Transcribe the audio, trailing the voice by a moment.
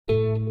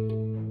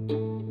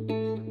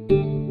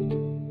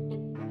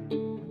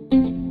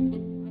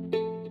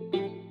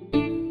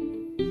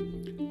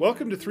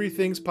Welcome to Three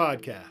Things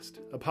Podcast,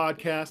 a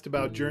podcast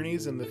about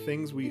journeys and the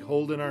things we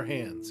hold in our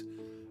hands.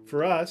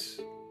 For us,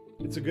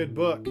 it's a good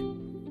book,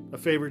 a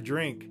favorite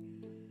drink.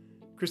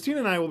 Christina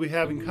and I will be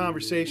having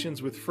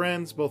conversations with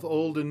friends, both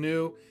old and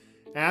new,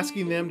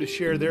 asking them to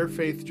share their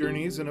faith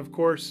journeys and, of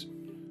course,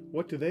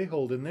 what do they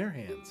hold in their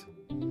hands?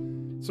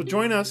 So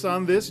join us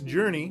on this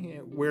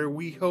journey where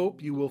we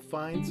hope you will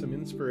find some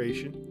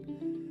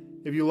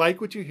inspiration. If you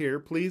like what you hear,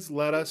 please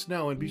let us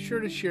know and be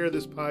sure to share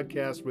this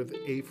podcast with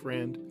a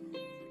friend,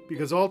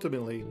 because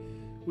ultimately,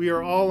 we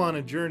are all on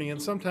a journey, and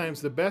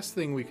sometimes the best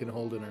thing we can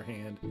hold in our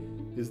hand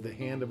is the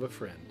hand of a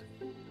friend.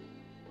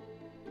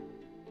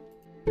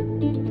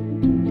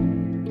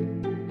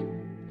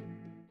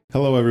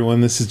 Hello,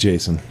 everyone. This is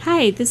Jason.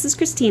 Hi, this is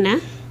Christina,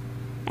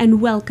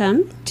 and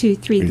welcome to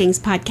Three Things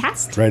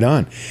Podcast. Right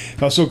on.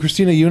 So,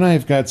 Christina, you and I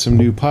have got some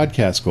new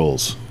podcast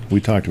goals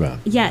we talked about.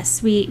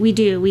 Yes, we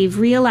do. We've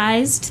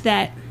realized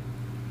that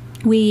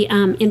we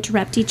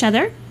interrupt each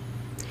other,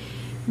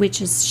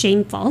 which is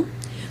shameful.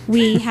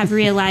 We have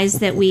realized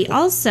that we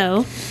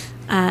also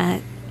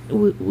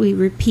we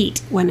repeat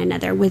one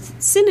another with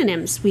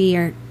synonyms.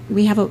 We're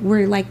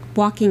like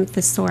walking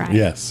thesaurus.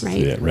 Yes.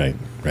 Right. Yeah, right.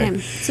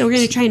 So we're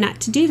going to try not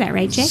to do that,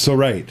 right, Jay? So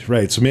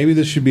right. So maybe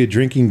this should be a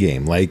drinking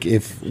game. Like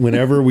if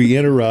whenever we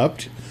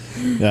interrupt,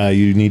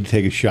 you need to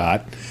take a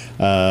shot.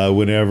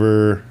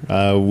 Whenever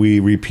we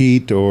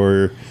repeat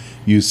or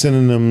use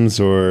synonyms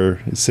or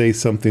say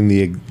something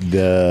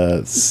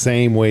the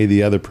same way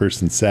the other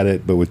person said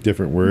it, but with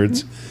different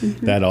words,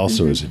 that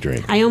also is a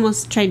drink. I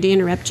almost tried to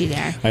interrupt you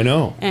there. I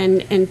know.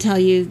 And tell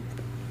you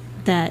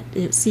that,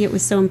 see, it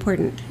was so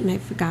important, and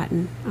I've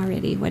forgotten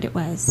already what it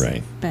was.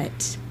 Right.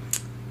 But,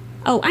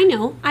 I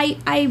know.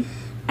 I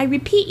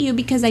repeat you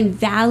because I'm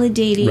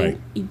validating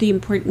the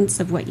importance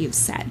of what you've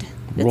said.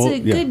 It's a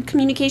good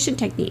communication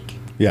technique.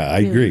 Yeah, I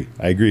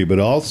agree. But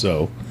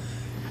also,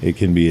 it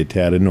can be a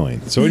tad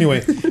annoying. So anyway,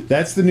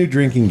 that's the new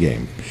drinking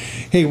game.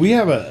 Hey, we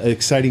have an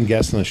exciting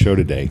guest on the show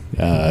today.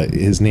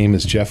 His name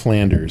is Jeff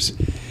Landers.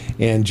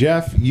 And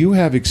Jeff, you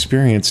have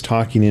experience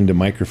talking into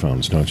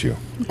microphones, don't you?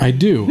 I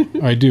do.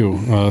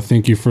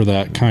 Thank you for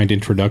that kind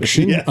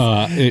introduction.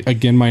 Yes.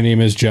 Again, my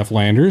name is Jeff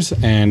Landers,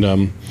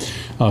 and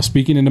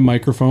speaking into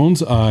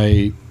microphones,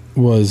 I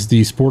was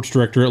the sports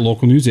director at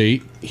Local News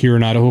 8 here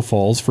in Idaho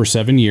Falls for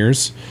 7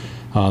 years.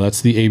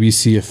 That's the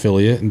ABC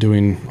affiliate, and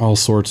doing all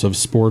sorts of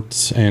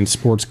sports and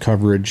sports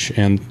coverage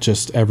and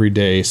just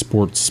everyday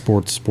sports.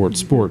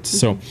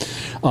 So,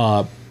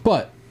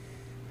 but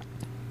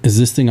is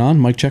this thing on?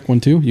 Mic check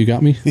 1 2. You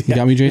got me. You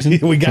got me,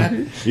 Jason. We got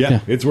it. Yeah,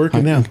 it's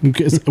working now.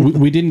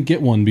 We didn't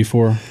get one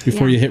before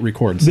you hit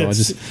record, so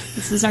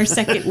This is our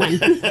second one.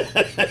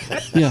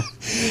 Yeah.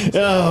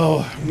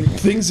 Oh,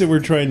 things that we're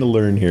trying to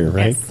learn here,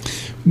 right?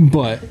 Yes.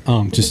 But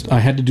I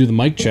had to do the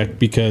mic check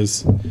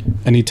because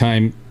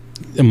anytime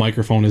a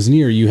microphone is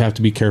near, you have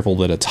to be careful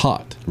that it's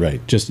hot. Right.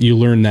 Just you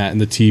learn that in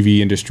the TV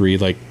industry.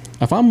 Like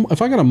if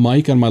I got a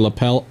mic on my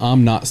lapel,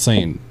 I'm not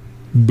saying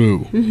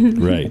boo.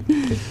 Right.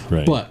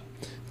 But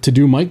to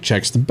do mic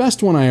checks, the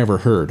best one I ever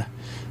heard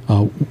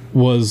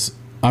was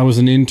I was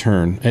an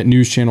intern at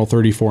News Channel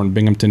 34 in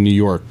Binghamton, New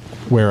York,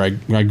 where I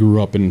grew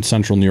up in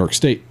central New York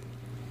State.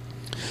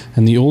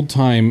 And the old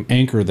time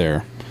anchor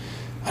there,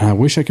 and I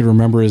wish I could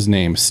remember his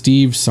name,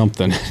 Steve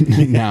something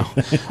now.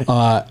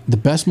 The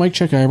best mic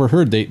check I ever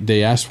heard,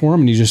 they asked for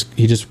him, and he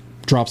just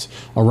drops,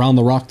 "Around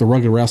the rock, the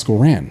rugged rascal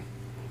ran."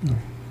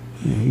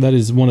 That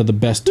is one of the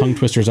best tongue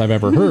twisters I've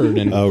ever heard.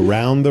 And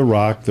Around the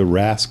rock, the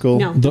rascal.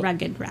 No, the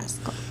rugged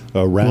rascal.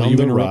 Around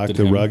the rock,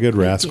 the rugged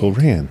rascal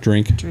ran.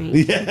 Drink.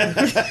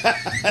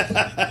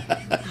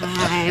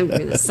 I'm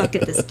going to suck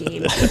at this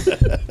game.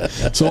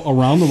 So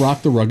Around the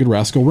Rock, the Rugged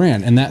Rascal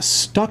ran. And that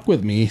stuck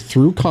with me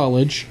through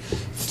college,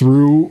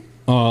 through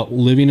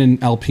living in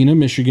Alpena,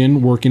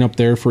 Michigan, working up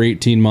there for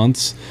 18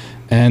 months,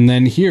 and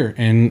then here.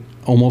 And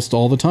almost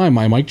all the time,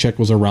 my mic check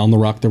was Around the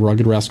Rock, the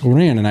Rugged Rascal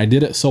ran. And I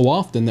did it so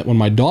often that when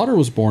my daughter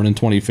was born in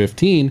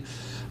 2015,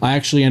 I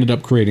actually ended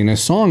up creating a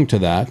song to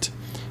that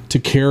to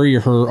carry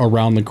her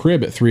around the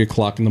crib at 3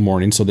 o'clock in the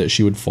morning so that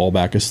she would fall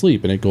back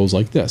asleep. And it goes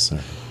like this.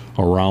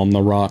 Around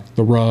the rock,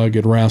 the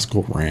rugged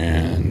rascal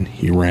ran.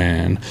 He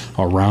ran.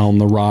 Around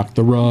the rock,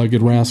 the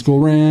rugged rascal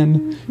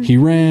ran. He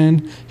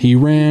ran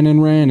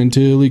and ran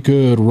until he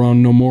could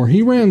run no more.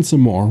 He ran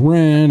some more.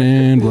 Ran,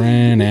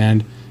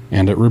 and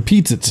it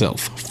repeats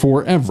itself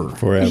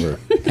forever.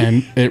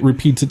 And it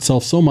repeats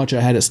itself so much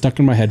I had it stuck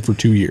in my head for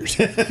 2 years.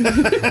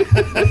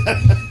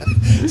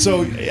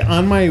 So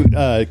on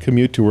my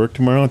commute to work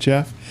tomorrow,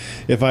 Jeff,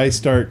 if I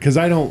start, because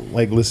I don't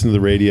like listen to the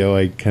radio,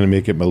 I kind of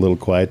make it my little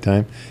quiet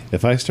time.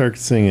 If I start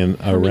singing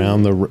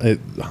around the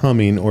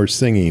humming or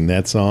singing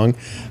that song,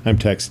 I'm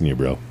texting you,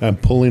 bro. I'm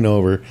pulling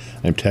over.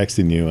 I'm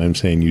texting you. I'm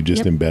saying you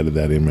just embedded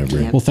that in my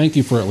brain. Well, thank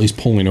you for at least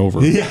pulling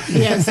over. Yeah.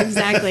 Yes,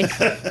 exactly.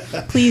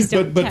 Please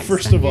don't. But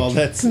first of all,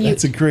 that's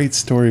a great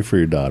story for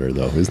your daughter,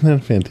 though. Isn't that a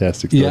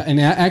fantastic story? Yeah, and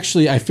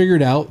actually, I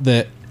figured out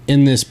that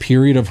in this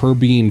period of her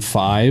being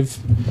 5,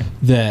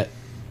 that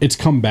it's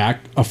come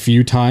back a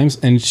few times,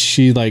 and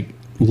she like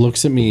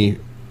looks at me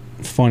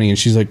funny, and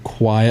she's like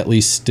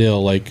quietly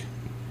still like,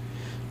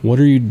 what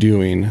are you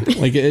doing?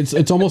 Like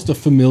it's almost a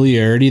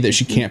familiarity that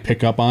she can't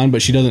pick up on,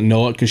 but she doesn't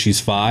know it because she's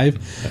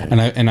 5.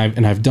 Right. And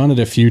I've done it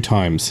a few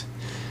times,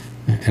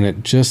 and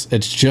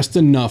it's just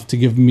enough to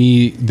give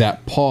me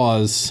that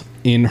pause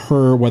in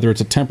her, whether it's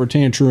a temper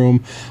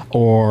tantrum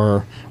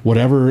or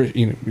whatever.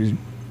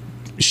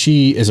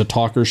 She is a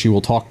talker. She will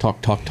talk.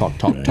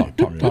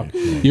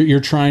 You're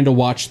trying to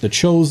watch The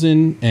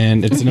Chosen,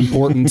 and it's an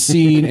important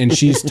scene, and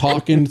she's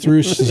talking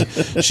through.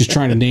 She's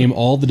trying to name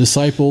all the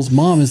disciples.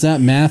 Mom, is that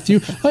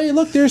Matthew? Hey,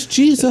 look, there's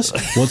Jesus.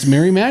 What's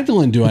Mary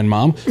Magdalene doing,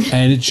 Mom?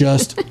 And it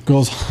just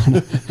goes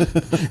on.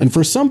 And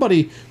for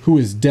somebody who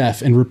is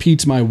deaf and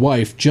repeats my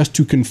wife just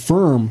to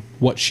confirm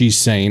what she's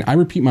saying, I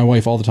repeat my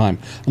wife all the time.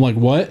 I'm like,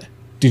 what?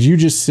 Did you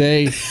just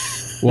say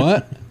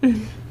what?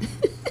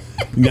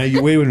 Now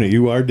you wait a minute.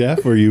 You are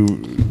deaf, or you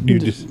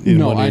just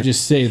no? I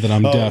just say that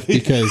I'm deaf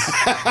because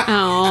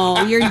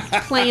you're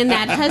playing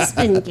that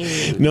husband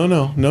game.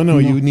 No.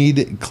 You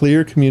need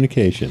clear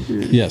communication.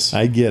 Yes,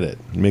 I get it.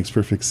 It makes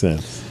perfect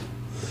sense.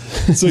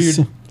 So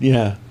you're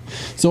yeah.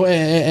 So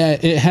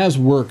it has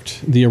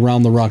worked. The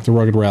Around the Rock, the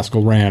Rugged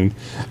Rascal ran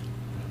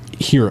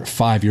here at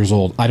 5 years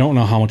old. I don't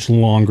know how much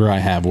longer I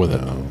have with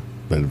it.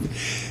 But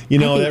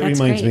that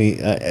reminds me,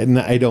 and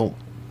I don't.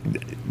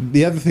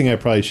 The other thing I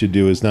probably should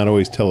do is not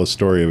always tell a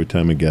story every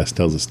time a guest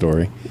tells a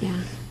story.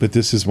 Yeah. But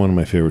this is one of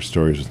my favorite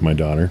stories with my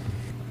daughter.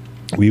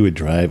 We would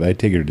drive. I'd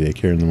take her to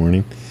daycare in the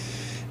morning,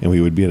 and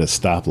we would be at a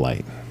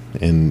stoplight,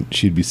 and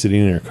she'd be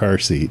sitting in her car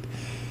seat,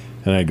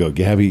 and I'd go,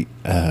 Gabby,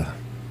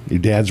 your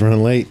dad's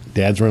running late.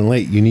 Dad's running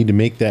late. You need to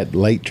make that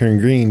light turn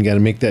green. You got to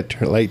make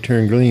that light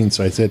turn green.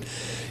 So I said,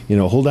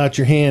 hold out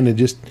your hand and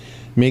just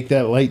make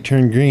that light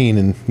turn green.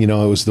 And it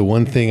was the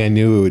one thing I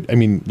knew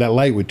that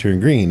light would turn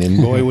green, and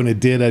boy, when it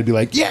did, I'd be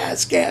like,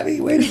 yes, Gabby,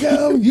 way to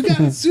go, you got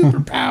a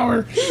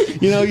superpower.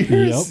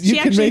 She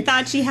actually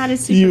thought she had a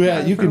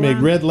superpower. You can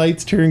make red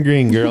lights turn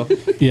green, girl.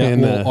 Yeah.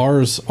 And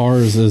ours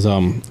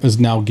is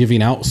now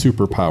giving out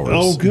superpowers.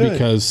 Oh, good.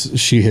 Because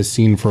she has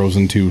seen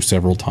Frozen 2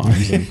 several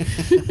times.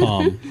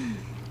 And,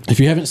 if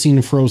you haven't seen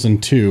Frozen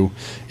 2,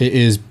 it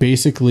is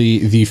basically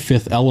the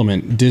Fifth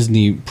Element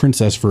Disney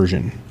princess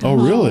version. Oh,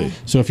 really?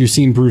 So if you've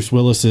seen Bruce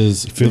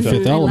Willis's Fifth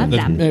Element,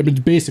 that's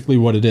basically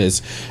what it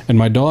is. And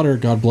my daughter,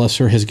 God bless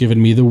her, has given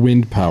me the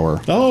wind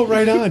power. Oh,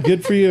 right on.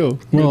 Good for you.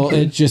 Well,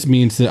 it just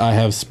means that I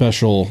have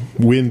special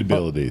wind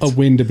abilities.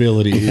 Wind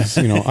abilities.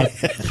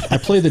 I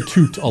play the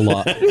toot a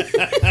lot.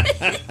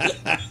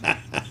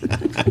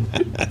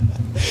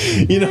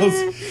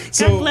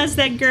 So God bless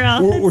that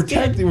girl.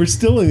 We're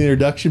still in the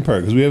introduction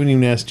part because we haven't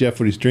even asked Jeff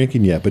what he's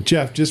drinking yet. But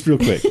Jeff, just real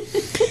quick.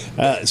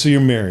 So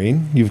you're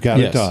married. You've got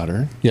a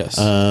daughter. Yes.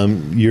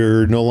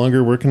 You're no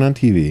longer working on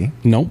TV.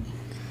 Nope.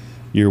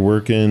 You're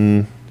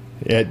working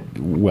at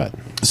what?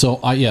 So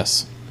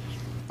yes.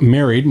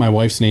 Married. My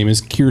wife's name is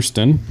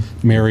Kirsten.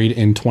 Married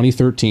in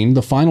 2013,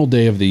 the final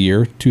day of the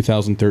year,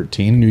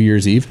 2013, New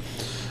Year's Eve.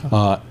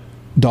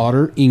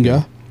 Daughter,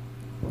 Inga.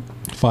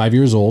 5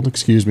 years old,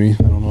 excuse me.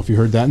 I don't know if you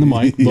heard that in the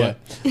mic, but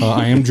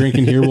I am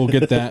drinking here. We'll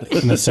get that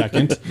in a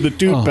second. The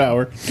toot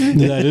power.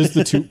 That is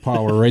the toot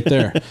power right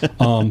there.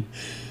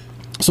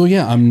 So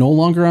yeah, I'm no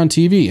longer on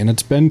TV, and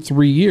it's been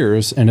 3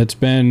 years, and it's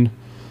been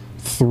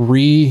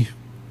 3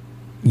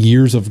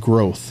 years of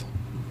growth.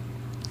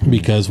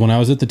 Because when I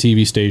was at the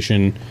TV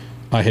station,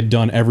 I had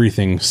done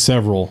everything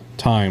several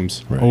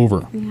times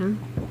over. Yeah.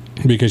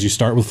 Because you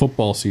start with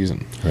football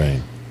season.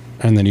 Right.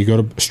 And then you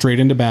go straight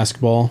into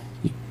basketball.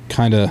 You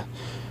kind of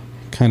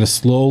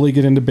slowly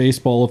get into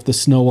baseball if the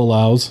snow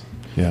allows.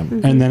 Yeah.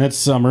 Mm-hmm. And then it's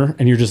summer,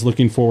 and you're just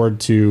looking forward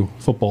to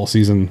football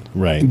season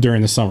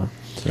during the summer.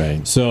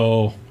 Right.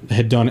 So I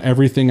had done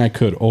everything I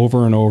could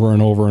over and over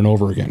and over and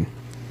over again.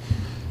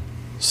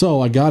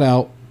 So I got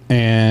out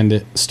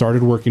and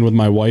started working with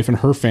my wife and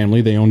her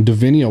family. They own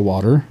Divinia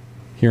Water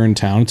here in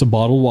town. It's a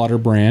bottled water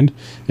brand.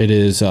 It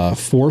is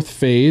fourth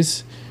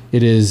phase.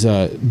 It is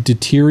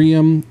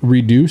deuterium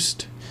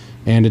reduced,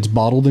 and it's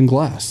bottled in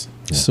glass.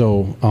 Yeah.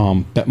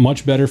 So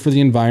much better for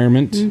the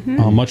environment,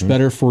 much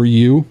better for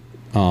you.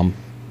 And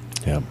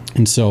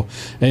so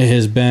it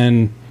has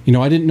been,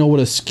 I didn't know what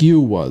a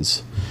SKU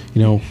was,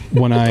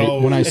 when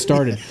I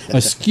started.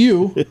 A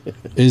SKU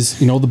is,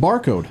 the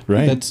barcode.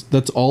 Right.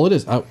 That's all it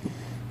is. I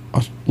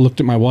looked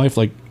at my wife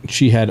like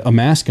she had a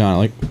mask on,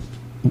 like,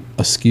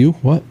 a SKU?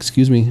 What?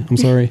 Excuse me. I'm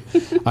sorry.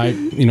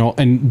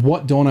 And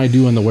what don't I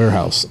do in the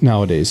warehouse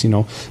nowadays?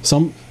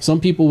 Some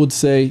people would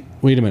say,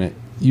 wait a minute,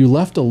 you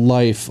left a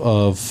life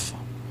of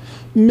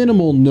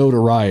minimal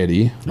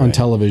notoriety on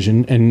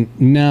television, and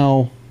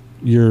now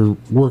you're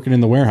working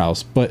in the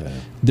warehouse. But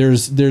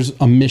there's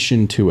a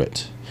mission to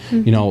it.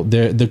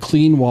 The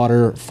clean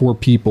water for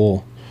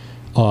people,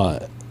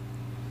 and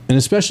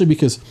especially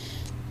because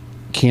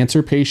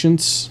cancer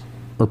patients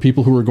or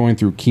people who are going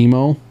through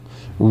chemo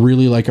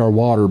really like our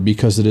water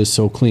because it is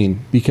so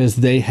clean, because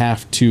they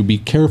have to be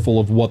careful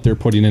of what they're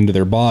putting into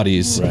their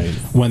bodies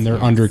when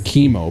they're under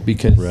chemo,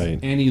 because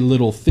any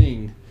little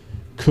thing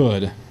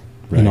could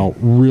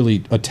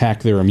really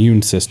attack their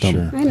immune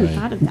system. I hadn't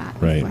thought of that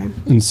before.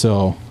 And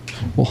so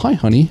Well, hi,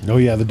 honey. Oh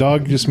yeah, the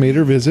dog just made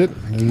her visit.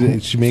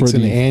 She makes For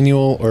an the-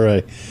 annual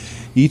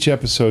each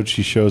episode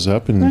she shows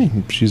up and Right.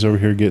 she's over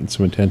here getting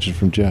some attention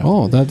from Jeff.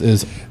 Oh, that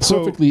is So-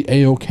 perfectly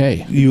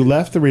A-okay. You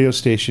left the radio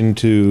station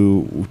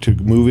to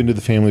move into the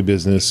family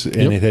business, and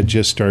Yep. it had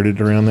just started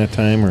around that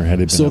time, or had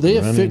it been So up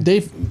and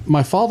running?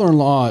 my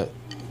father-in-law,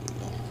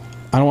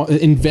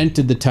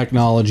 invented the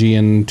technology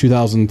in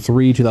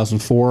 2003,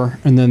 2004,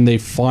 and then they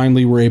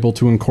finally were able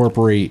to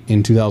incorporate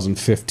in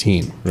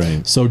 2015.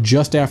 Right. So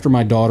just after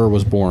my daughter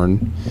was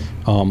born,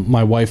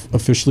 my wife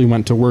officially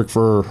went to work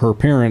for her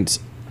parents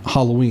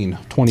Halloween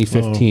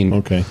 2015. Oh,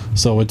 okay.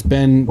 So it's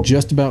been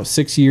just about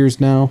 6 years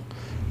now,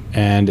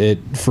 and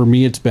for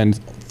me it's been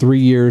 3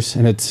 years,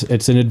 and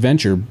it's an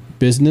adventure.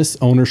 Business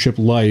ownership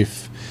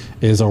life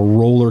is a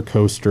roller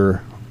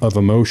coaster of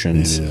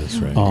emotions. It is,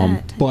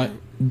 right. But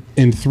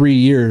in 3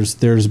 years,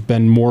 there's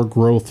been more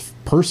growth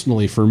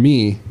personally for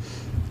me,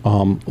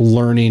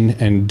 learning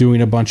and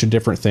doing a bunch of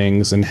different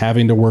things and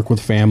having to work with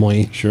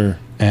family. Sure.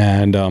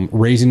 And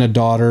raising a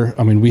daughter.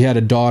 I mean, we had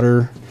a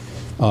daughter.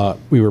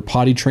 We were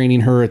potty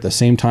training her at the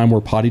same time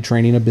we're potty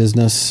training a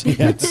business.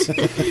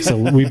 So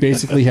we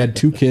basically had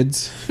 2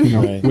 kids,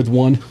 Right. with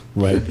one.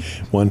 Right.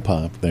 One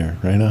pop there.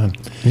 Right on.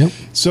 Yep.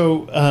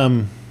 So,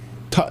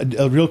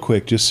 real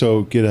quick, just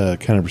so get a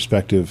kind of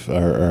perspective,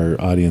 our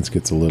audience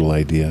gets a little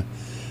idea.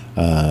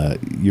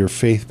 Your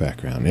faith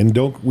background, and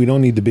we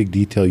don't need the big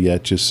detail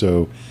yet. Just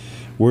so,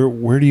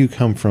 where do you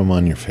come from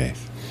on your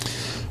faith?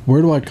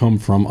 Where do I come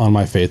from on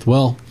my faith?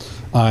 Well,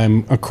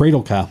 I'm a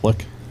cradle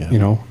Catholic.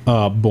 Yeah.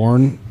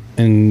 Born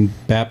and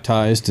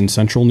baptized in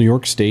Central New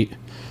York State,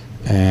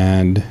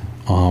 and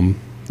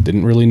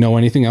didn't really know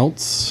anything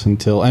else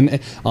until. And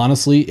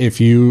honestly, if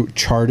you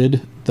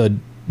charted the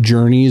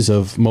journeys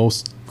of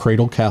most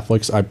cradle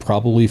Catholics, I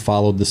probably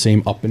followed the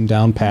same up and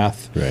down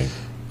path. Right.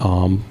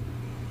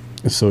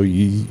 So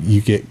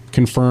you get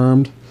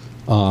confirmed.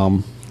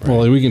 Well,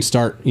 we can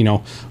start.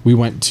 We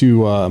went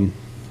to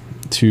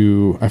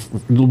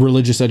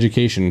religious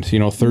education.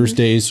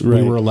 Thursdays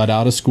Right. we were let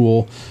out of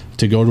school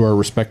to go to our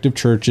respective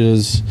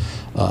churches.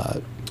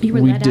 You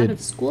were we let did- out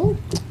of school?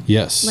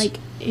 Yes. Like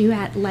you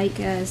had like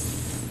a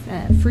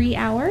free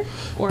hour?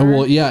 Or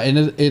Well, yeah,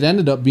 and it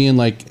ended up being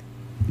like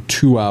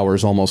 2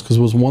 hours almost, because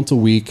it was once a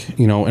week.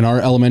 In our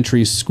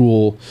elementary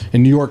school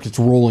in New York, it's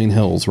rolling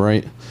hills,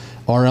 right?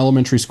 Our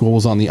elementary school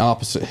was on the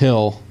opposite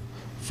hill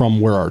from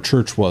where our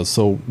church was,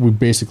 so we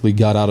basically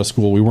got out of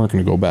school. We weren't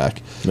going to go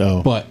back.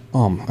 No. But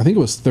I think it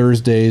was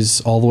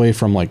Thursdays all the way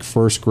from like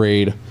first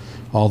grade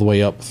all the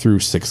way up through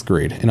sixth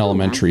grade in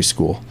elementary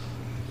school.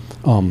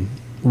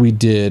 We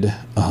did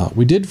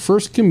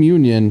First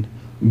Communion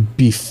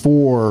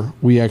before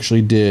we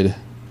actually did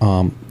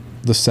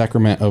the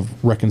sacrament of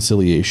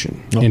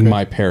reconciliation in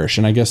my parish,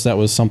 and I guess that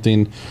was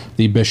something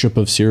the Bishop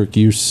of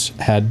Syracuse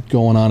had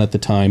going on at the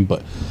time.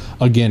 But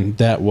again,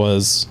 that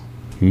was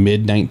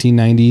mid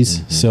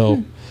 1990s,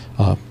 so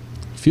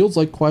feels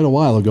like quite a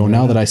while ago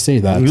now that I say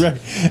that.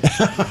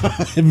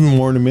 Right. Even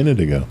more than a minute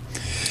ago.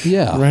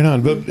 Yeah. Right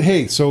on. But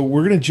hey, so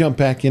we're going to jump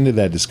back into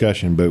that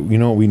discussion. But you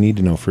know what we need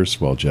to know first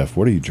of all, Jeff?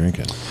 What are you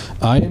drinking?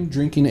 I am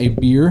drinking a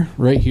beer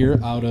right here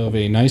out of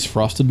a nice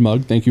frosted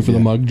mug. Thank you for the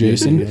mug,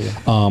 Jason.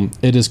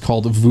 It is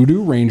called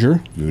Voodoo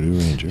Ranger. Voodoo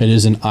Ranger. It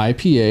is an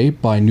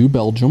IPA by New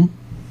Belgium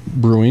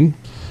Brewing.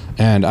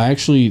 And I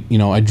actually,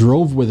 I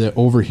drove with it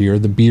over here,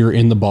 the beer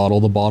in the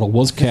bottle. The bottle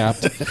was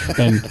capped.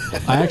 And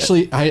I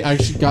actually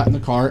got in the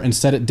car and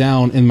set it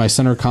down in my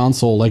center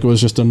console like it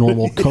was just a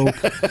normal Coke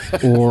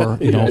or,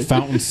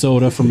 fountain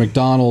soda from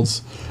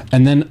McDonald's.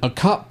 And then a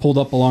cop pulled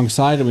up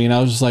alongside of me, and I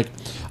was just like,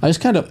 I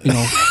just kind of,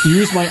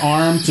 used my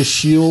arm to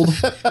shield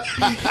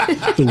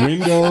the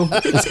window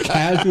as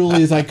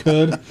casually as I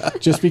could,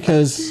 just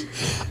because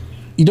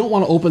you don't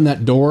want to open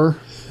that door.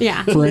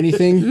 Yeah. For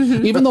anything,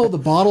 even though the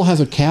bottle has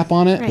a cap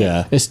on it, Right.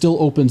 Yeah. it still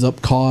opens up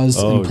cause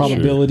Oh, and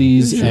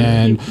probabilities sure.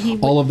 and He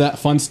would- all of that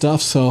fun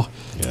stuff. So,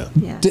 Yeah.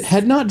 Yes.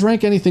 had not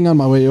drank anything on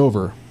my way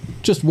over.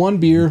 Just one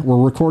beer. We're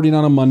recording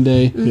on a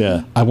Monday.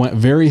 Yeah. I went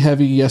very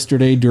heavy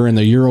yesterday during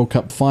the Euro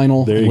Cup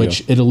final, There you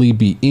which go. Italy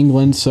beat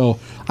England. So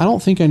I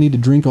don't think I need to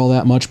drink all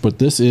that much. But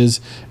this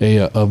is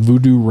a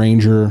Voodoo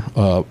Ranger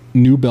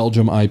New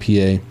Belgium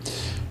IPA.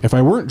 If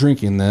I weren't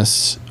drinking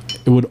this,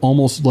 it would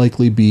almost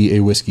likely be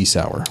a whiskey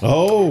sour.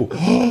 Oh,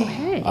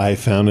 Okay. I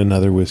found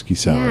another whiskey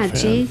sour Yeah, fan.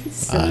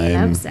 Jason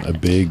I'm loves it. a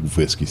big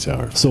whiskey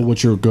sour fan. So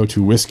what's your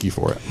go-to whiskey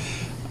for it?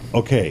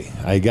 Okay,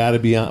 I got to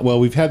be on. Well,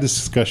 we've had this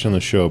discussion on the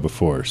show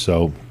before.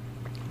 So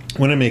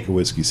when I make a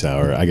whiskey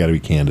sour, I got to be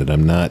candid.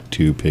 I'm not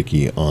too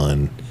picky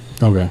on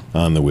Okay.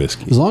 the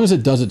whiskey. As long as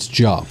it does its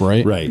job,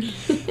 right? Right.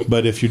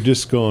 But if you're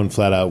just going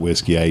flat out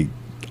whiskey,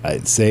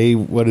 I'd say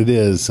what it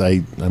is.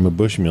 I'm a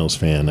Bushmills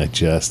fan.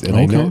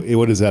 I know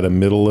what is that, a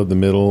middle of the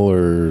middle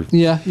or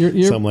Yeah, you're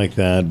something like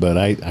that. But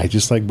I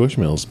just like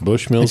Bushmills.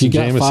 Bushmills if you and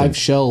got Jameson. 5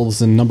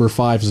 shelves and number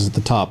 5 is at the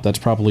top, that's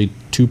probably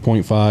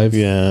 2.5.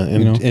 Yeah,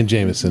 and, you know? and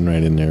Jameson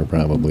right in there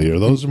probably. Or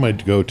those are my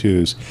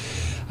go-tos.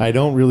 I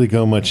don't really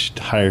go much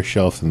higher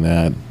shelf than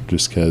that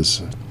just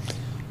because,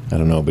 I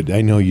don't know. But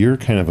I know you're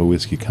kind of a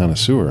whiskey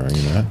connoisseur, are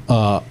you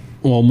not?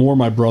 Well, more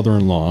my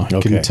brother-in-law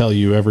Okay. can tell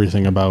you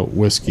everything about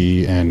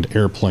whiskey and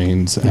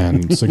airplanes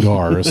and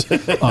cigars.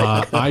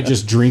 I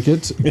just drink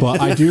it,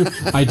 but I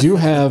do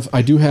have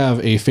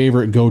a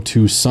favorite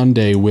go-to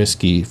Sunday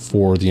whiskey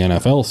for the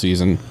NFL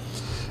season,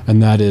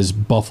 and that is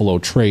Buffalo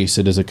Trace.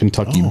 It is a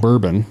Kentucky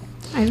bourbon,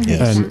 I've heard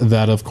Yes. and that.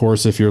 that, of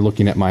course, if you're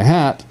looking at my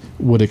hat,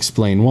 would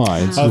explain why.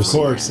 It's Of just-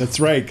 course, that's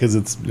right, because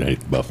it's right.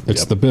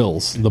 It's the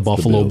Bills. The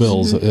Buffalo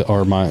Bills. Bills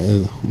are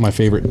my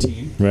favorite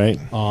team. right.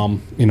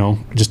 You know,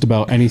 just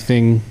about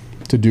anything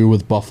to do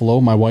with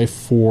Buffalo. My wife,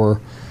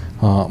 for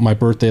my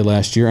birthday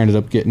last year, ended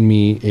up getting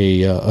me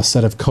a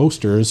set of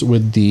coasters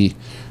with the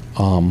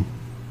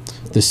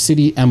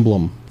city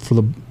emblem for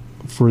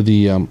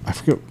the I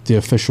forget the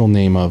official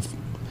name of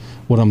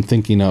what I'm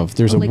thinking of.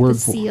 There's a Like word the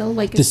for seal,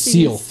 like a the city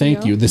seal. Thank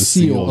seal? you. The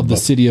seal of the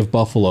city of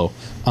Buffalo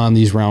on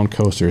these round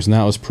coasters, and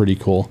that was pretty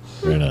cool.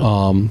 Right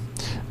on.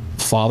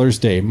 Father's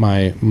Day,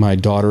 my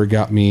daughter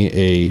got me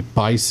a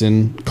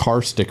bison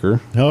car sticker.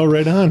 Oh,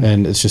 right on.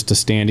 And it's just a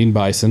standing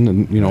bison,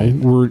 and you know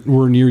Right.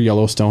 we're near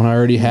Yellowstone. I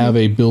already have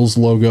a Bills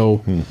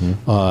logo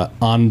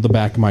on the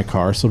back of my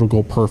car, so it'll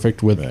go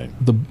perfect with Right.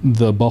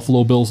 the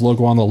Buffalo Bills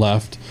logo on the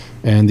left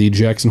and the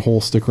Jackson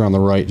Hole sticker on the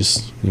right.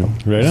 Just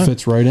Right on.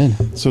 fits right in.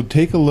 So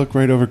take a look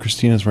right over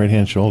Christina's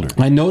right-hand shoulder.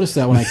 I noticed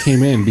that when I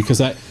came in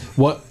because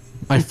what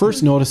I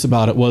first noticed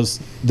about it was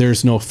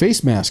there's no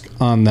face mask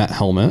on that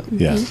helmet.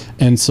 Yeah.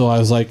 And so I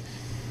was like,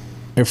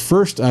 at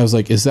first I was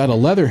like, is that a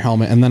leather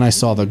helmet? And then I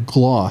saw the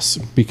gloss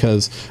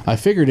because I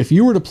figured if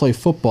you were to play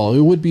football,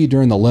 it would be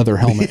during the leather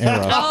helmet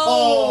era. That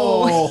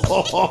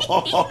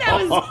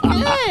was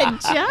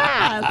good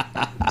job.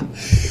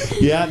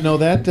 Yeah, no,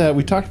 that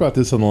we talked about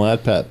this on the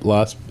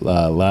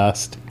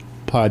last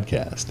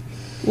podcast.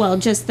 Well,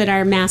 just that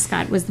our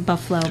mascot was the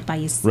Buffalo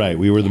Bison. Right,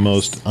 we were the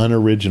most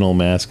unoriginal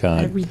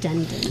mascot,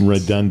 Redundant.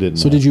 redundant.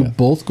 So did you mascot.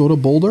 both go to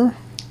Boulder?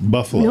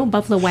 Buffalo? No,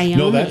 Buffalo, Wyoming.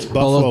 No, that's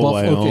Buffalo, Buffalo,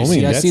 okay, Wyoming. see,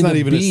 I that's see not the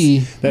even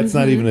B. that's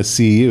not even a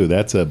CU.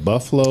 That's a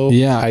Buffalo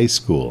Yeah. High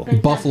School.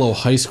 Buffalo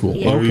High School.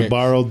 Yeah. And we Okay.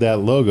 borrowed that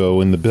logo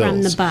in the Bills.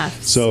 From the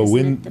Buffs, So isn't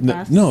when it the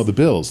Buffs? no, the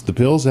Bills. The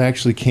Bills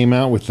actually came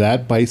out with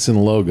that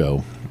bison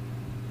logo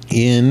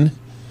in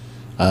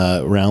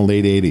around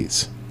late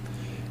 '80s.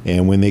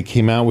 And when they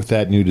came out with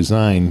that new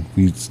design,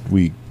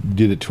 we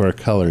did it to our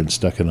color and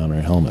stuck it on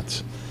our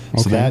helmets.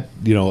 So Okay. that,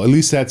 at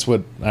least that's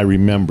what I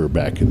remember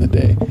back in the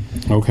day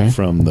Okay.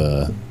 from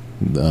the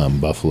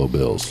Buffalo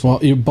Bills. Well,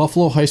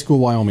 Buffalo High School,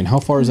 Wyoming. How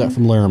far is that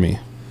from Laramie?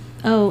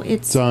 Oh,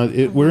 it's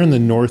We're in the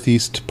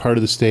northeast part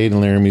of the state,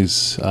 and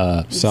Laramie's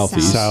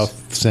Southeast.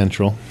 south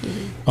central.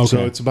 Okay.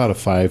 So it's about a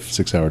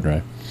 5-6 hour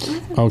drive.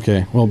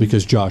 Okay. Well,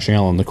 because Josh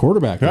Allen, the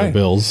quarterback of Right. the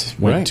Bills,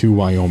 went Right. to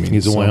Wyoming.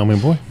 He's a Wyoming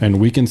boy. And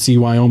we can see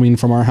Wyoming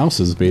from our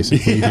houses,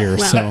 basically, here.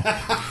 Well, So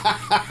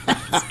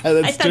That's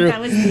I thought that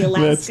was the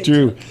Alaska That's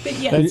true. joke, but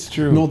yeah. That's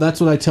true. No,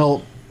 that's what I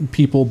tell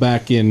people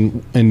back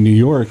in New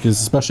York, is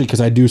especially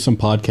because I do some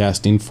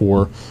podcasting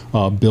for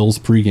Bills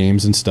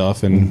pre-games and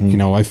stuff,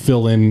 and I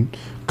fill in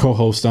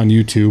co-host on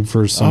YouTube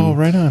for some. Oh,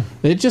 right on.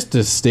 It just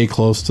to stay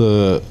close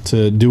to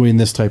doing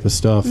this type of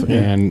stuff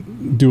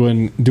and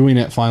doing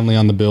it finally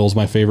on the Bills,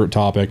 my favorite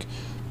topic.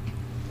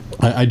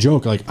 I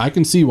joke like I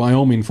can see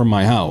Wyoming from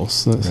my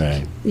house.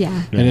 Right.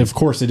 Yeah. And of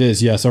course it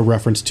is, yes, a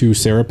reference to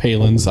Sarah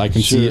Palin's. I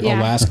can see Sure. Yeah.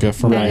 Alaska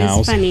from That my is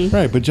house. funny.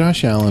 Right, but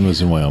Josh Allen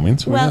was in Wyoming,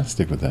 so we're Well- going to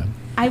stick with that.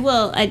 I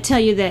will tell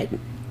you that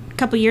a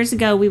couple years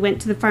ago we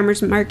went to the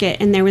farmer's market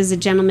and there was a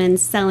gentleman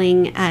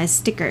selling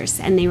stickers,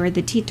 and they were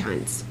the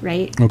Tetons,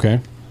 right?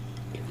 Okay.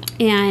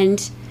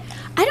 And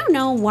I don't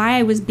know why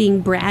I was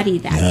being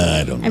bratty that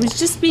day. I don't know. I was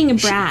just being a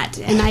brat,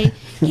 and I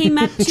came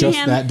up to Just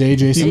him. that day,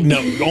 Jason? No,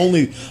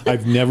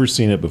 I've never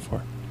seen it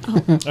before.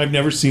 I've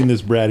never seen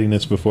this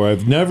brattiness before.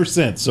 I've never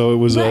since. So it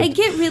was Well, a I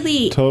get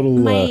really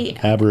total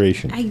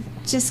aberration. I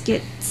just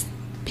get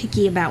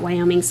picky about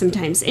Wyoming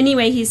sometimes.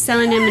 Anyway, he's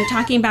selling them and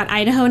talking about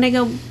Idaho, and I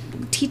go,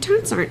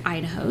 Tetons aren't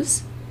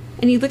Idaho's.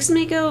 And he looks at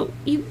me and I go,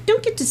 you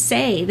don't get to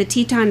say the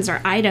Tetons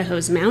are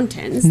Idaho's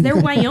mountains. They're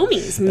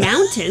Wyoming's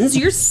mountains.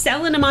 You're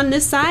selling them on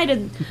this side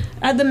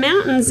of the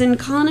mountains and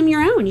calling them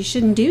your own. You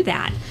shouldn't do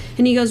that.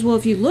 And he goes, well,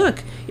 if you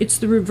look, it's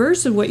the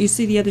reverse of what you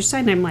see the other side.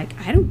 And I'm like,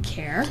 I don't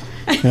care.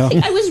 Yeah.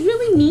 I was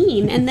really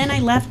mean. And then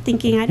I left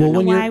thinking, I don't Well, know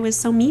when why you're- I was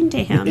so mean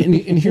to him. And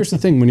here's the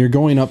thing: when you're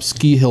going up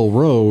Ski Hill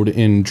Road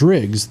in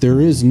Driggs,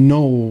 there's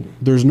no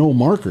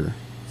marker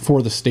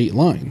for the state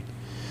line.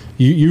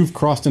 You've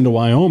crossed into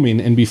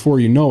Wyoming, and before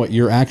you know it,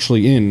 you're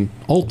actually in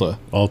Alta.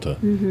 Alta.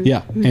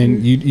 Yeah,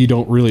 and you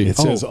don't really. It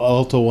says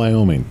Alta,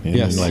 Wyoming. And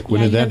Yes. you're like, when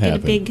Yeah, did you that don't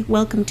happen? get a big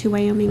welcome to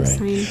Wyoming Right.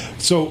 sign.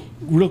 So,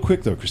 real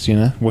quick though,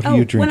 Christina, what are Oh,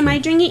 you drinking? what am I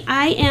drinking?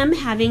 I am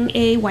having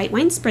a white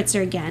wine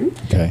spritzer again.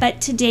 Okay. But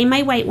today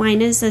my white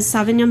wine is a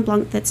Sauvignon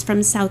Blanc that's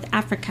from South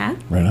Africa.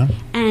 Right on.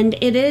 And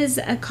it is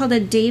called a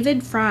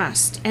David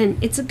Frost. And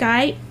it's a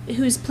guy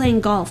who's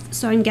playing golf.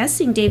 So I'm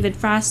guessing David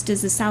Frost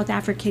is a South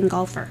African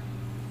golfer.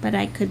 But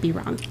I could be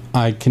wrong.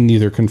 I can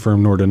neither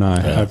confirm nor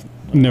deny. Yeah. I've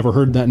never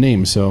heard that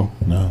name, so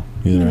No.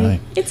 Neither I.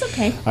 It's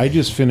okay. I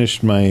just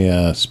finished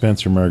my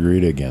Spencer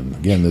margarita again.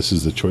 Again, this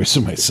is the choice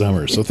of my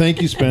summer. So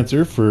thank you,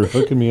 Spencer, for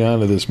hooking me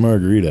onto this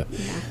margarita.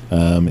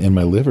 And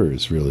my liver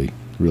is really,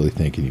 really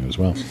thanking you as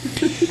well.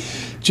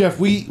 Jeff,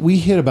 we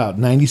hit about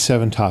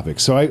 97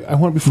 topics. So I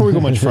want, before we go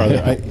much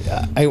farther,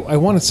 I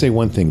want to say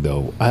one thing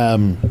though.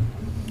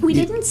 We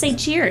didn't say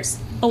cheers.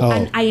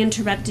 Oh, I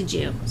interrupted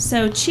you.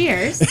 So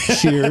cheers.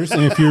 Cheers,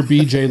 and if you're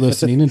BJ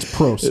listening, it's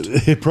Prost.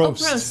 Prost.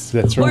 Prost.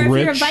 That's Or right. if you're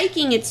a Rich.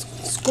 Viking, it's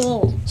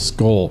Skol.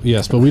 Skol,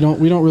 yes, but we don't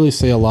really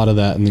say a lot of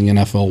that in the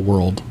NFL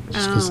world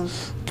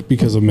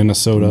because of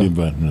Minnesota.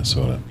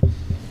 Minnesota.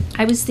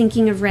 I was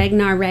thinking of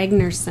Ragnar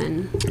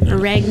Ragnarsson. Or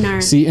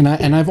Ragnar. See, and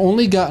I've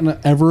only gotten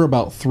ever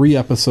about 3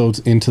 episodes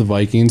into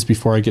Vikings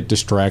before I get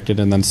distracted,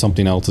 and then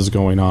something else is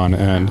going on,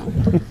 and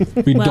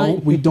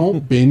we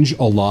don't binge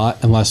a lot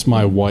unless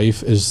my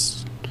wife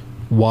is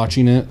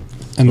watching it,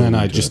 and then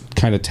I just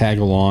kind of tag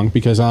along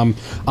because I'm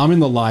in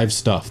the live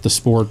stuff, the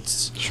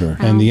sports, Sure.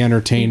 and the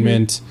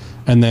entertainment,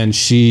 and then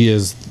she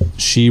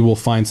will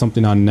find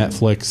something on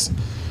Netflix.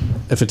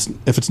 If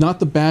it's not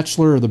The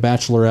Bachelor or The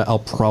Bachelorette, I'll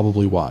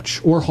probably watch,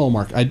 or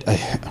Hallmark. I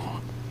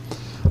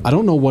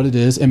don't know what it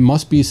is. It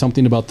must be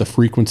something about the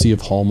frequency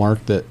of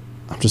Hallmark that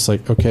I'm just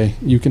like, okay,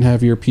 you can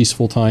have your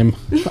peaceful time.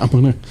 I'm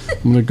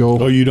gonna go.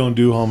 Oh, you don't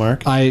do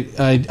Hallmark?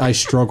 I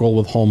struggle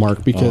with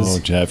Hallmark because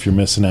Jeff, you're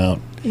missing out.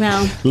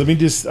 Well, I'm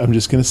just going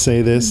to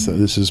say this.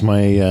 This is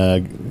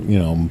my,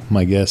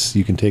 my guess.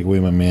 You can take away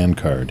my man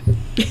card.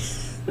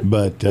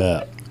 But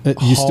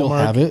you still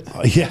have it.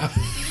 Yeah.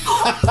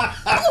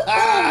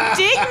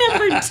 dig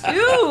number 2.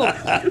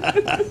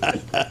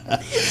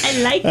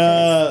 I like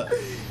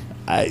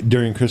this.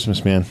 During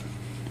Christmas, man,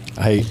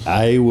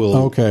 I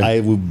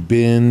will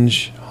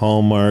binge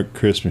Hallmark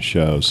Christmas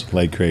shows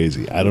like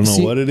crazy. I don't know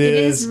what it It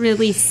is. is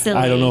really silly.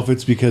 I don't know if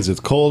it's because it's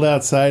cold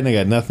outside and I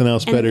got nothing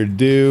else better to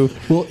do.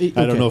 Well,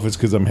 I don't know if it's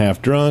because I'm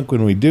half drunk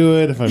when we do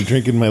it. If I'm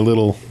drinking my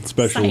little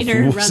special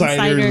Cider,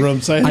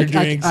 rum cider.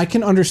 drinks. I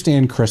can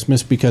understand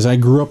Christmas because I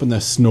grew up in the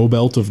snow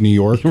belt of New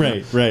York,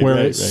 Right, where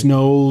it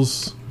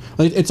snows.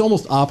 Like, it's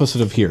almost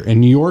opposite of here. In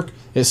New York,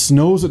 it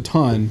snows a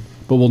ton,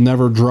 but will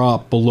never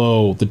drop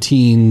below the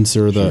teens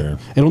or the. Sure.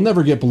 It'll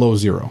never get below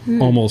 0.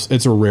 Almost,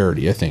 it's a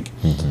rarity, I think.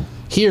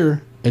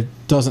 Here, it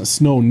doesn't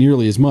snow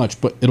nearly as much,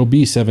 but it'll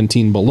be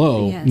 17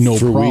 below, Yes. no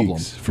for problem.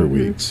 weeks. For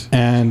weeks.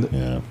 And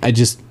Yeah. I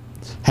just,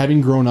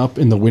 having grown up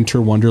in the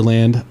winter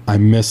wonderland, I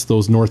miss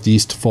those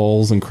Northeast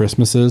falls and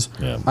Christmases.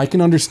 Yeah. I can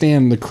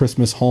understand the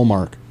Christmas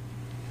Hallmark.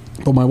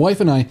 But my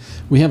wife and I,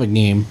 we have a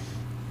game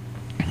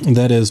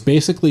that is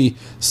basically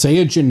say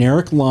a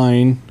generic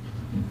line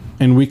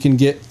and we can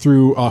get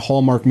through a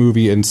Hallmark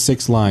movie in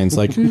 6 lines.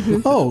 Like,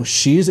 oh,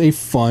 she's a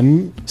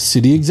fun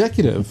city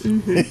executive.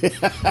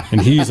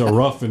 And he's a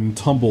rough and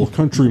tumble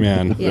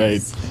countryman.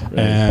 Yes. Right.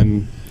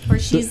 And Or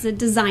she's a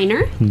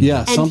designer.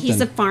 yeah, And something.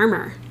 he's a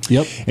farmer.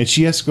 Yep. And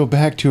she has to go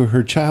back to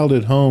her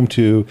childhood home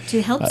to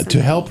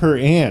help her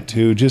aunt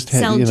who just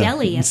had Sell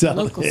jelly at the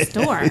local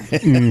store.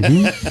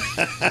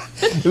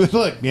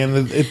 Look, man,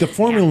 the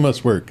formula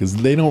must work because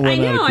they don't run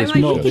I out know, of I'm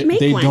Christmas like, shows. you can make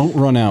They one. don't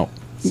run out.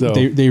 So-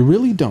 They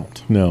really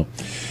don't. No,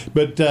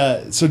 but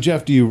so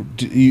Jeff, do you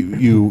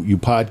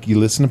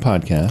listen to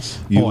podcasts?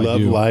 You I love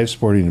do. live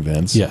sporting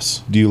events.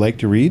 Yes. Do you like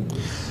to read?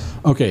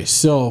 Okay,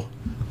 so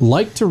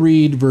like to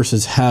read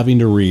versus having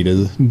to read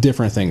is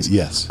different things.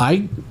 Yes.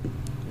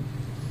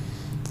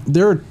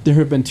 There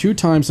have been 2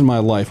 times in my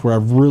life where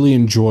I've really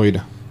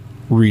enjoyed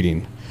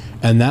reading,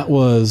 and that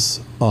was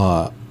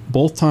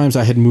both times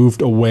I had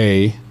moved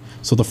away.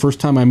 So the first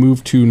time I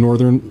moved to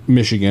northern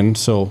Michigan,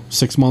 so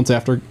 6 months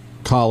after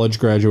college,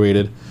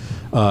 graduated,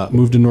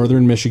 moved to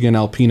northern Michigan,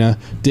 Alpena.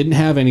 Didn't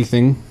have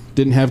anything,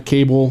 didn't have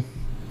cable,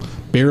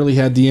 barely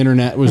had the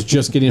internet, was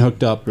just getting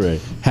hooked up. Right.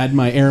 Had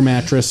my air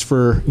mattress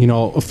for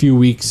a few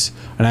weeks,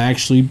 and I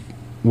actually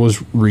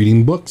was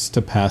reading books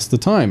to pass the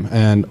time.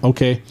 And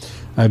okay,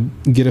 I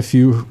get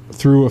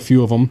through a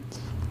few of them.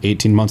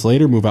 18 months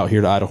later, move out here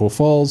to Idaho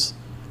Falls,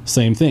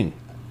 same thing.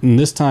 And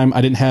this time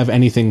I didn't have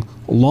anything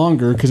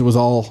longer because it was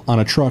all on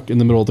a truck in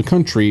the middle of the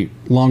country,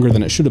 longer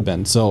than it should have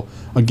been. So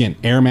again,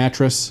 air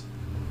mattress,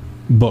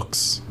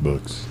 books.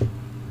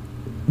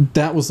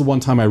 That was the one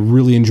time I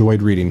really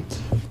enjoyed reading.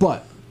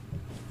 But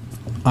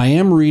I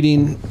am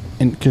reading,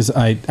 and because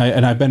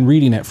I've been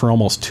reading it for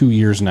almost 2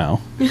 years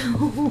now.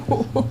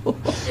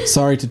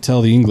 Sorry to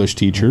tell the English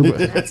teacher, but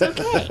That's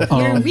okay.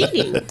 You're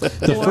reading.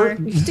 Or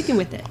you're sticking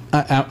with it.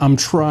 I'm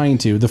trying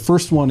to. The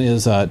first one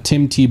is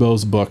Tim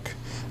Tebow's book,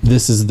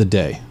 This Is the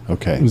Day.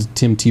 Okay.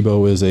 Tim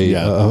Tebow is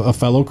a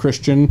fellow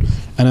Christian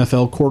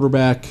NFL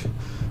quarterback,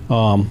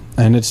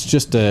 and it's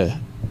just a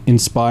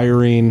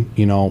inspiring,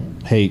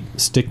 hey,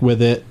 stick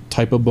with it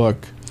type of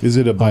book. Is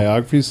it a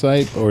biography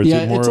site or is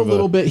it more it's a of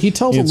little bit. He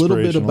tells a little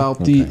bit inspirational?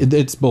 about Okay.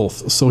 it's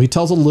both. So he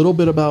tells a little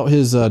bit about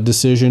his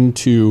decision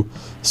to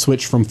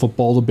switch from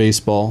football to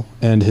baseball,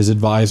 and his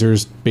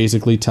advisors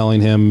basically telling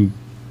him,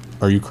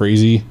 "Are you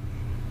crazy?"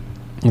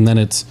 And then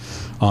it's,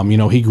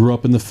 he grew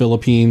up in the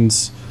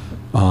Philippines.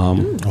 Oh,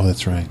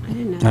 that's right. I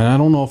didn't know. And I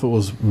don't know if it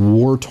was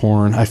war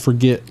torn. I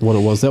forget what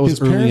it was. That was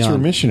His early parents on. were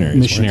missionaries,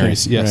 weren't they?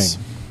 Missionaries, yes.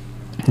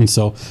 And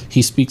so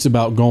he speaks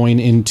about going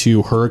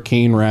into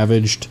hurricane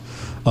ravaged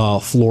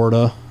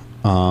Florida,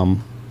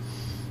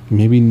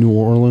 maybe New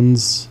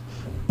Orleans,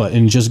 but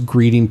in just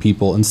greeting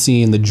people and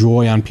seeing the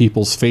joy on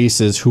people's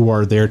faces who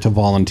are there to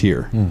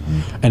volunteer.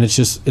 And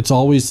it's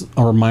always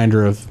a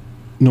reminder of,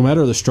 no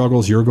matter the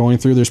struggles you're going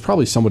through, there's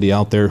probably somebody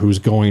out there who's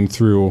going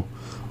through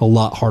a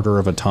lot harder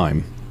of a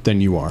time than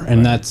you are.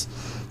 And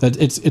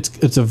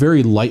it's a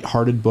very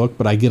lighthearted book,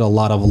 but I get a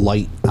lot of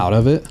light out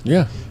of it.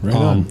 Yeah, right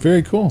on.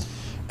 Very cool.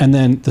 And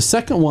then the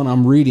second one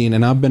I'm reading,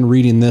 and I've been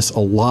reading this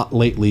a lot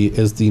lately,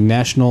 is the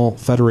National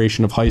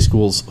Federation of High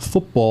Schools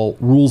Football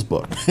Rules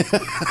Book.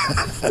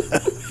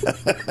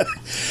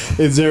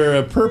 Is there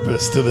a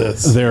purpose to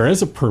this? There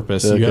is a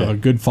purpose. You Okay. have a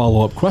good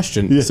follow-up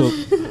question. Yeah. So,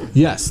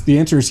 yes, the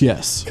answer is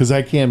yes. Because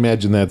I can't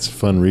imagine that's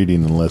fun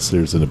reading unless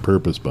there's a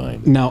purpose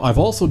behind it. Now, I've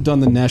also done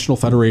the National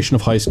Federation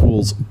of High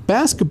Schools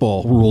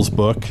Basketball Rules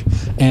Book,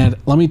 and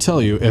let me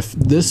tell you, if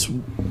this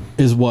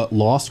is what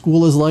law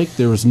school is like,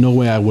 there was no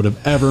way I would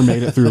have ever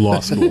made it through law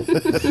school.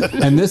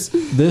 And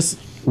this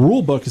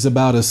rule book is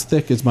about as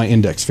thick as my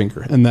index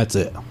finger, and that's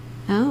it.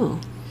 Oh,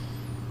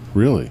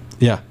 Really?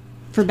 Yeah,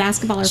 for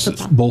basketball or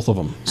football? both of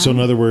them. So, in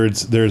other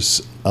words,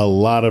 there's a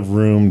lot of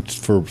room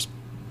for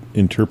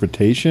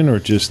interpretation, or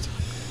just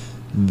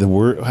the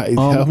word.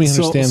 Help me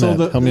understand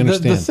that. Help me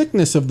understand. The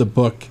thickness of the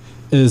book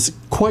is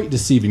quite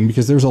deceiving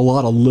because there's a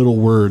lot of little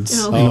words.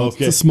 Oh, You know,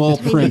 okay. It's a small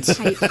Make it print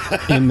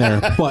tight. in there.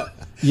 But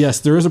yes,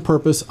 there is a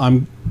purpose.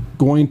 I'm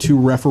going to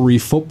referee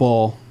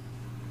football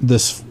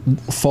this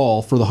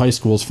fall for the high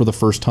schools for the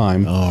first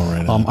time. Oh,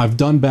 right on. I've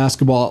done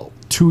basketball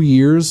 2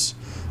 years.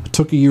 I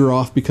took a year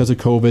off because of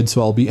COVID,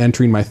 so I'll be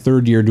entering my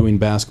third year doing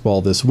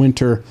basketball this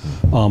winter.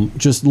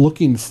 Just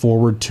looking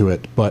forward to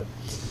it. But,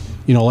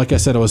 you know, like I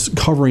said, I was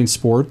covering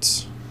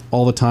sports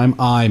all the time.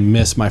 I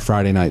miss my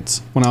Friday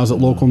nights. When I was at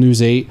Local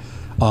News 8,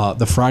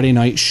 the Friday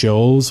night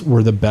shows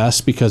were the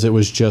best because it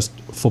was just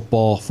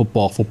football,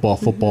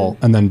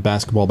 and then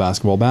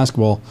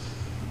basketball.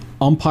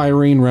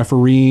 Umpiring,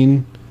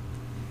 refereeing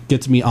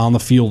gets me on the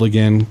field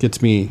again,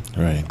 gets me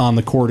Right. on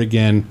the court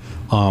again.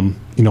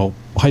 You know,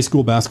 high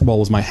school basketball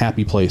was my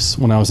happy place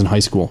when I was in high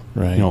school.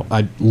 Right. You know,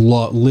 I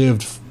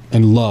lived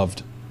and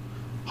loved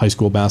high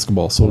school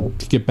basketball. So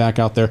to get back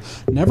out there,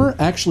 never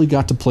actually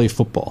got to play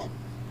football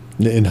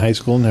In high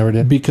school, never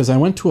did? because I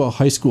went to a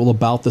high school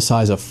about the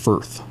size of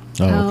Firth.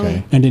 Oh,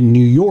 okay. And in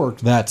New York,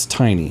 that's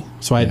tiny.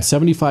 So I had Yeah.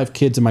 75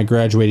 kids in my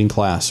graduating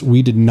class.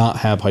 We did not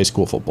have high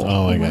school football.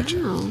 Oh, I got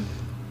you. Wow.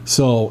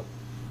 So,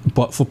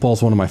 but football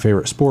is one of my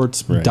favorite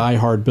sports. Right.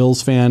 Diehard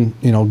Bills fan.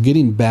 You know,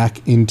 getting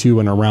back into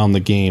and around the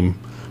game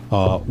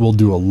will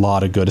do a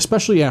lot of good,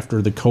 especially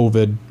after the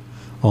COVID,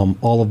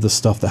 all of the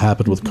stuff that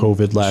happened with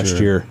COVID last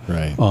Sure. year.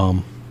 Right.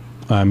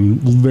 I'm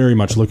very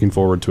much looking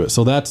forward to it.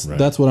 So that's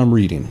what I'm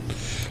reading.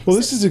 Well,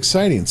 this is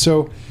exciting.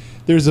 So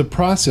there's a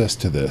process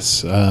to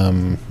this,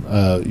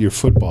 your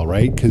football,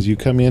 right? Because you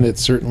come in at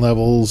certain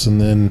levels and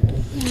then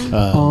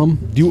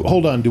do you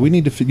hold on, do we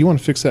need to you want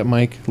to fix that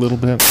mic a little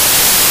bit?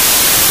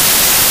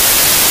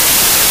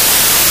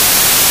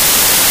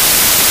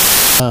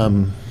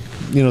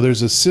 You know,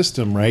 there's a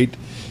system, right?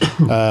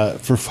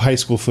 For high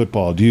school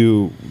football,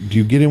 do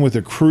you get in with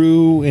a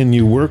crew and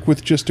you work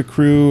with just a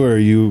crew, or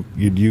you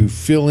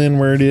fill in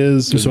where it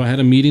is? So I had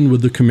a meeting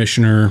with the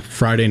commissioner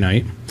Friday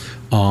night.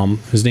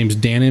 His name's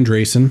Dan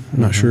Andresen.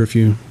 I'm not sure if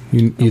you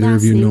either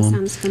of you last know name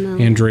him. sounds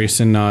familiar.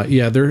 Andresen.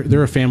 Yeah,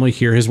 they're a family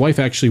here. His wife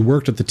actually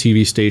worked at the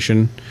TV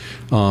station,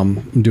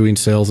 doing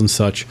sales and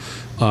such.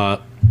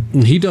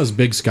 And he does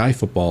Big Sky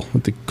football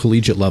at the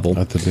collegiate level.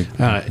 At the big-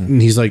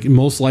 And he's like,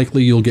 most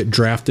likely you'll get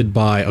drafted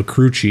by a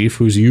crew chief,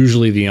 who's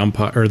usually the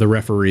umpire or the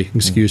referee.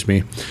 Excuse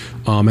me.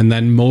 And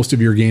then most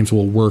of your games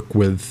you'll work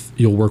with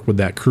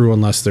that crew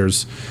unless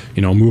there's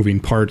moving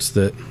parts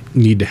that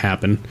need to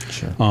happen.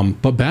 Sure.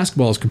 But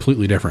basketball is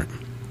completely different.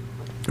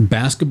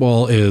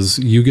 Basketball is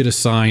you get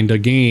assigned a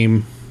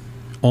game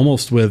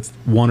almost with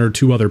one or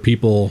two other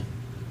people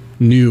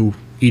new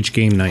each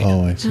game night.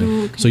 Oh, I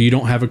see. So you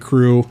don't have a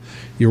crew.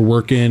 You're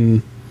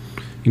working,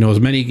 as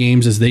many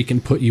games as they can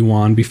put you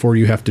on before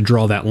you have to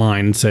draw that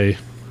line and say,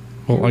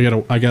 "Oh,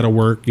 I gotta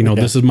work.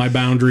 This is my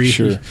boundary."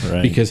 Sure,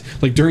 right. Because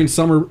like during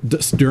summer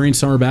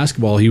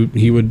basketball,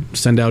 he would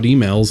send out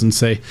emails and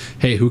say,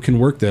 "Hey, who can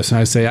work this?" And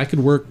I say I could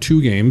work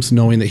 2 games,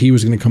 knowing that he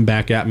was going to come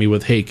back at me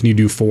with, "Hey, can you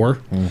do 4?"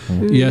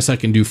 Mm-hmm. Yes, I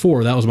can do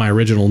 4. That was my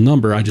original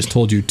number. I just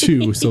told you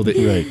 2, so that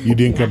Right. You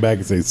didn't come back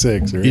and say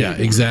 6, right? yeah,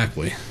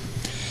 exactly.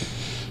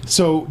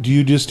 So, do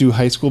you just do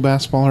high school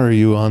basketball, or are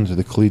you on to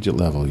the collegiate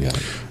level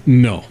yet?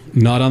 No,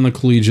 not on the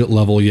collegiate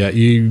level yet.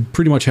 You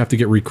pretty much have to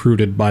get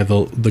recruited by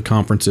the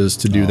conferences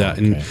to do that.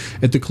 And okay.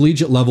 at the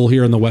collegiate level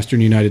here in the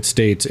Western United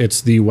States,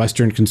 it's the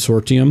Western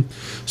Consortium.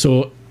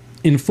 So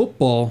in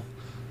football,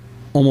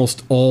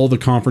 almost all the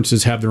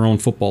conferences have their own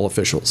football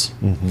officials.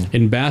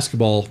 In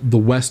basketball, the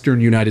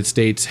Western United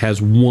States has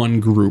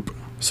one group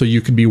So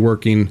you could be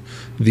working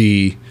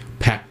the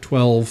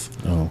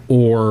Pac-12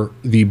 or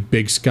the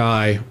Big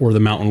Sky or the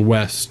Mountain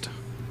West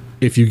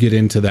if you get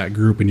into that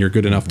group and you're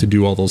good enough to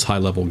do all those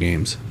high-level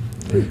games,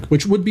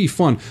 which would be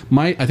fun.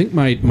 I think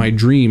my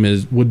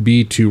dream would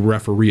be to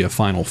referee a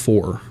Final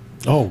Four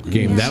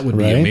game. That would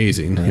be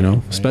amazing,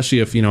 especially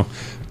if,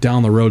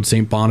 down the road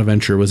St.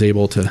 Bonaventure was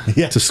able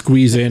to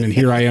squeeze in, and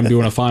here I am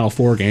doing a Final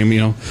Four game,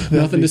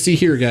 nothing to see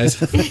here, guys.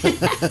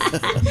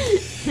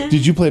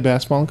 Did you play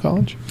basketball in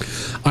college?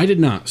 I did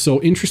not.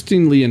 So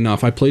interestingly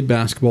enough, I played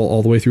basketball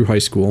all the way through high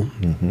school,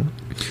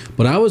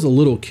 but I was a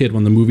little kid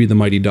when the movie The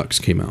Mighty Ducks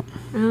came out.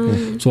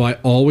 So I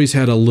always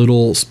had a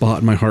little spot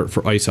in my heart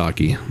for ice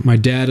hockey. My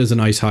dad is an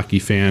ice hockey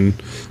fan,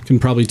 can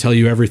probably tell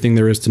you everything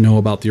there is to know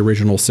about the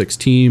original 6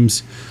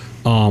 teams.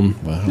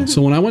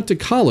 So when I went to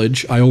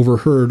college, I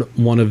overheard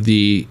one of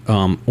the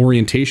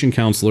orientation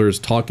counselors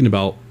talking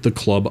about the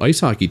club ice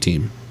hockey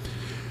team.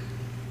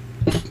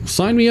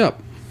 Sign me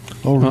up.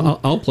 Oh, really?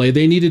 I'll play.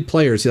 They needed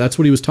players. That's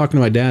what he was talking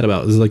to my dad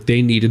about. It was like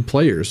they needed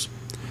players.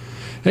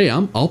 Hey,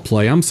 I'll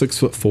play. I'm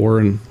 6'4"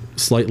 and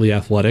slightly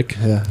athletic.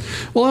 Yeah.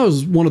 Well, that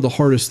was one of the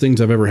hardest things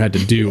I've ever had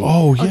to do.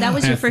 Oh, that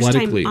was your first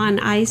time on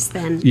ice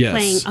then? Yes.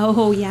 Playing.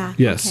 Oh, yeah.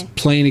 Yes. Okay.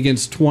 Playing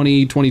against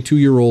 20,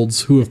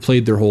 22-year-olds who have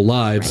played their whole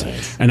lives.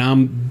 Right. And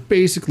I'm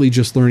basically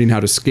just learning how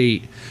to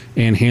skate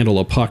and handle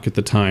a puck at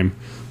the time.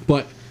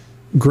 But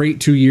great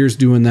 2 years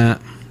doing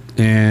that.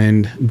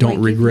 And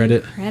don't regret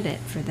it. Credit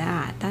for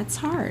that. That's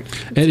hard.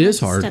 It is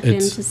hard. Step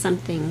into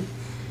something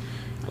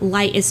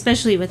light,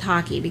 especially with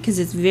hockey, because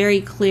it's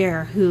very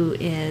clear who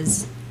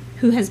has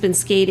been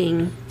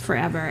skating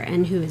forever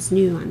and who is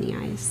new on the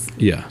ice.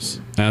 Yes,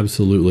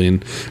 absolutely.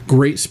 And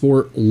great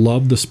sport.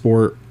 Love the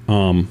sport.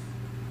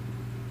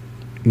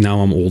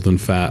 Now I'm old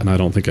and fat, and I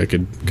don't think I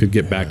could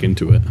get back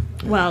into it.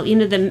 Well,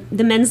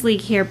 the men's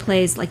league here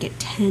plays like at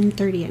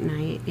 10:30 at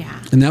night. Yeah.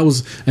 And that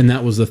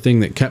was the thing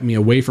that kept me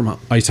away from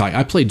ice hockey.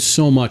 I played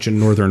so much in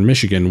northern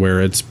Michigan,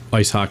 where it's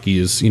ice hockey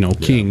is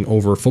king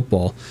over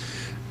football.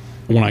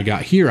 When I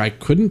got here, I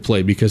couldn't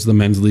play because the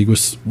men's league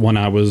was when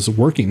I was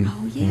working.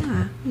 Oh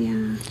yeah,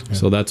 yeah.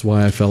 So that's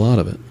why I fell out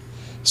of it.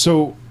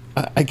 So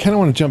I kind of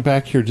want to jump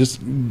back here. Just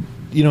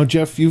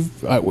Jeff,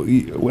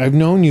 I've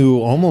known you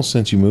almost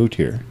since you moved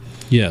here.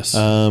 Yes.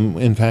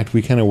 In fact,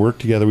 we kind of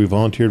worked together. We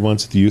volunteered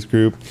once at the youth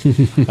group.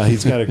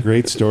 He's got a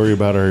great story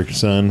about our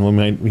son.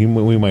 We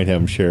might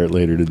have him share it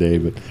later today,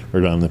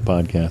 or on the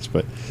podcast.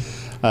 But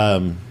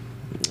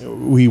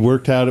we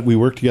worked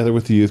together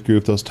with the youth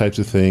group, those types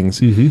of things.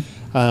 Mm-hmm.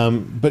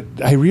 But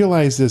I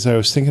realized as I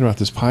was thinking about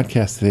this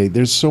podcast today,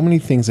 there's so many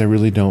things I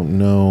really don't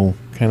know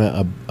kind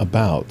of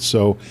about.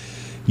 So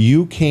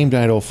you came to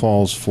Idaho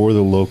Falls for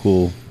the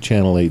local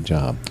Channel 8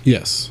 job.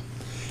 Yes.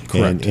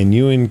 Correct. And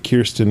you and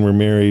Kirsten were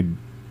married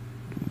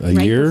a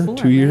year,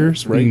 2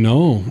 years, right?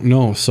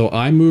 No. So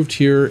I moved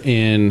here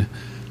in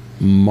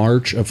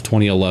March of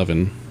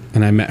 2011,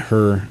 and I met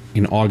her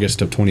in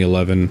August of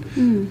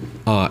 2011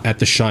 at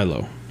the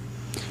Shiloh.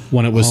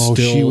 When it was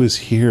she was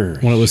here.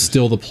 When it was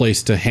still the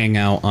place to hang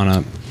out on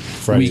a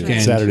Friday,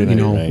 weekend, Saturday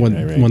night,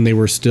 when they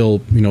were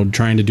still,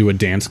 trying to do a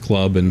dance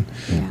club, and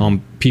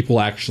people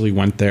actually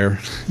went there.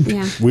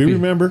 Yeah. We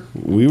remember.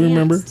 We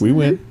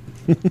went.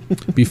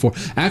 Before,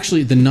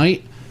 actually, the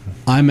night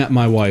I met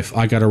my wife,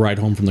 I got a ride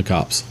home from the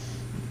cops.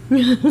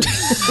 Well,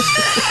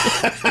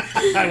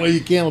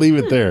 you can't leave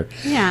it there.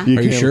 Yeah.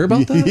 Are you sure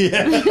about that?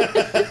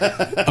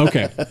 Yeah.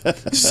 Okay.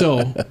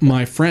 So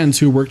my friends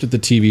who worked at the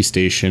TV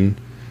station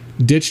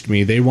ditched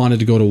me. They wanted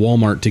to go to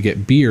Walmart to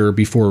get beer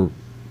before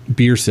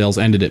beer sales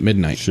ended at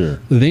midnight. Sure.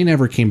 They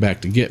never came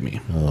back to get me.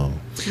 Oh.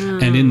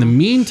 And in the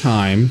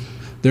meantime,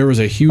 there was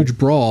a huge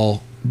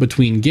brawl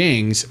between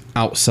gangs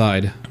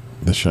outside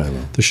the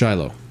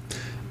Shiloh.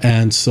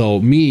 And so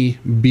me,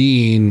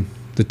 being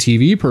the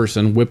TV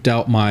person, whipped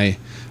out my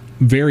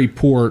very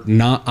poor,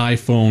 not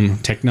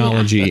iPhone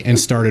technology and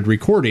started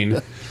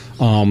recording,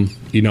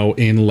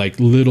 in like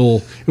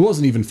little,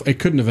 it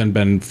couldn't have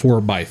been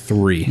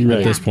 4x3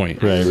 at this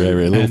point. Right. A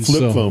little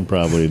flip phone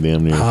probably,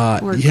 damn near.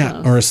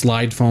 Or a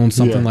slide phone,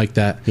 something like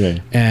that. Yeah.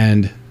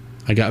 And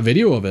I got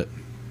video of it.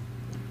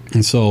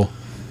 And so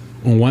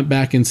I went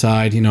back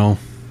inside,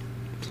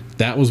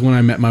 that was when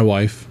I met my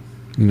wife.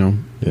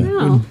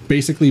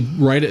 Basically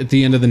right at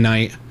the end of the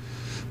night,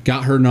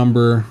 got her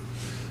number,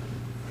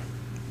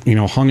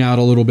 hung out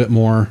a little bit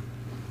more,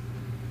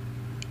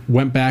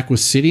 went back,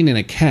 was sitting in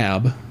a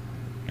cab,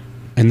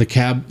 and the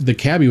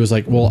cabbie was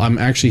like, well, I'm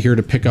actually here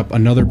to pick up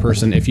another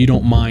person. If you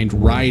don't mind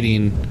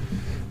riding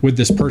with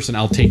this person,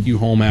 I'll take you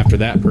home after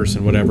that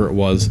person, whatever it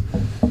was.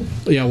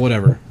 Yeah,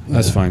 whatever.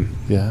 That's fine.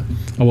 Yeah.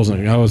 I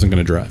wasn't going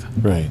to drive.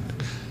 Right.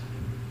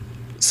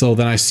 So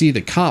then I see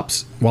the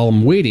cops, while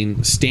I'm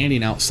waiting,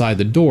 standing outside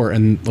the door,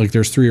 and like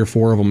there's 3 or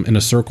 4 of them in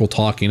a circle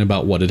talking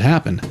about what had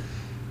happened.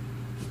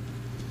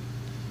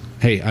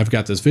 Hey, I've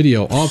got this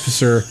video.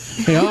 Officer,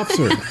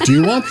 do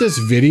you want this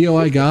video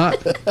I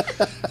got?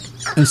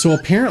 And so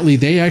apparently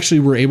they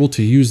actually were able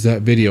to use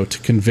that video to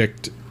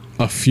convict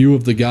a few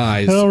of the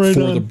guys for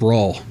the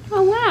brawl.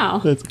 Oh, wow. Wow.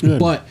 That's good.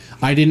 But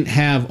I didn't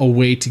have a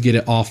way to get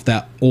it off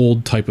that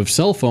old type of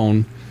cell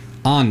phone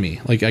on me.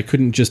 Like I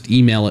couldn't just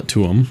email it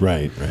to him.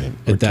 right.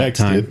 Or At that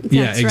text time. it.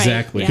 Yeah, That's right.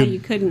 exactly. Yeah, you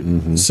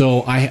couldn't.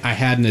 So I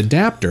had an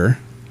adapter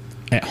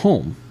at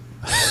home.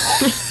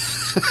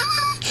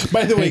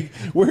 By the way,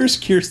 where's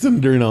Kirsten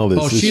during all this?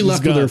 Oh, she She's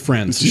left with gone. her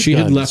friends. She's She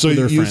had gone. left with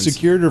her you friends.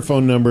 secured her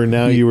phone number.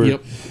 Now you were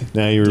Yep.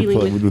 Dealing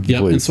plugged with- with the Yep.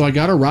 police. And so I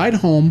got a ride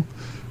home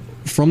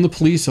from the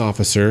police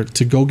officer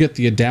to go get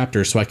the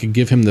adapter so I could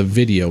give him the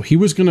video. He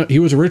was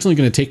originally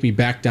gonna take me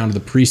back down to the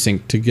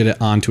precinct to get it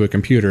onto a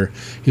computer.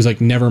 He's like,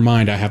 never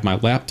mind, I have my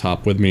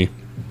laptop with me.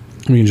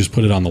 We can just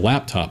put it on the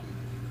laptop.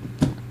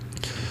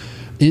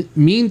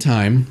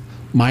 Meantime,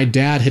 my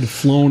dad had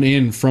flown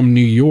in from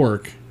New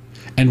York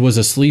and was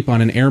asleep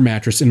on an air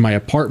mattress in my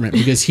apartment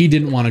because he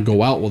didn't want to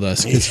go out with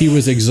us because he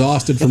was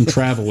exhausted from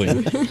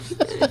traveling.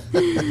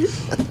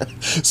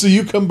 So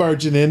you come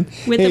barging in.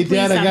 With hey, the police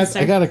Dad, officer.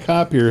 I got a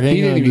cop here. Hang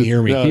He didn't on, even just-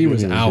 hear me. no, He didn't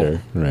was even out.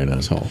 care. Right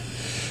on. So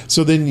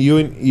So then you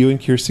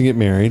and Kirsten get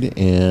married,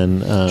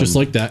 and just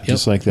like that. Yep.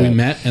 just like that. We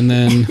met and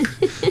then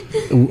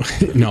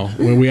no,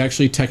 we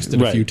actually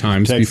texted a few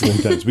times Text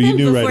before. times, but you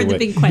knew Before right the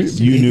away. big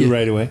question. You knew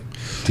right away.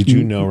 Did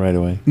you know right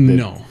away?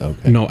 No,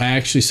 Okay. no.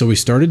 Actually, so we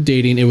started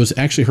dating. It was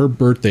actually her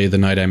birthday the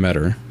night I met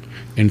her,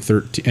 in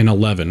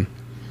 11.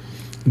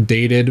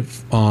 Dated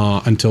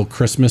until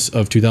Christmas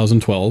of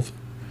 2012.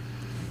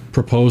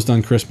 Proposed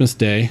on Christmas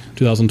Day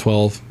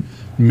 2012.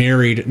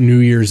 Married New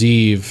Year's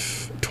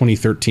Eve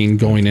 2013,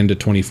 going into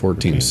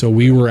 2014. Okay. So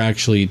we were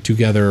actually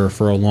together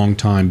for a long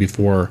time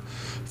before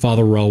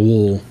Father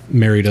Raul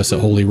married us at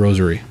Holy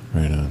Rosary.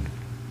 Right on.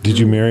 Did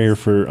you marry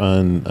her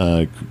on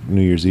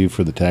New Year's Eve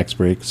for the tax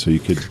break so you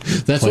could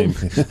That's claim?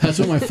 that's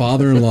what my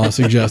father-in-law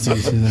suggested.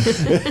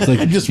 It's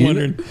like, Just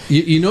wondering.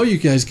 You know, you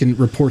guys can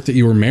report that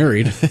you were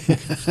married.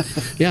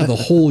 Yeah, the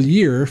whole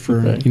year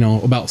for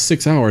about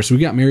 6 hours. We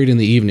got married in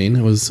the evening.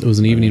 It was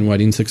an evening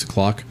wedding, 6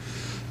 o'clock,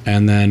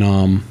 and then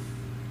a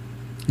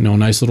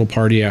nice little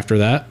party after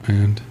that.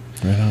 And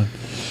Right on.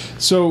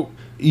 So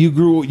you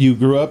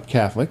grew up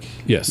Catholic.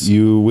 Yes.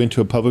 You went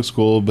to a public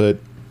school, but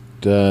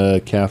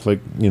Catholic.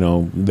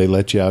 They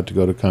let you out to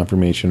go to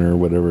confirmation or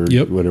whatever.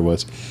 Yep. What it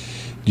was.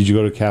 Did you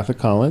go to Catholic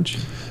college?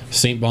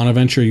 St.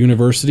 Bonaventure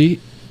University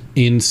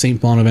in St.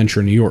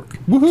 Bonaventure, New York.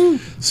 Woohoo!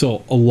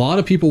 So a lot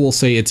of people will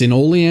say it's in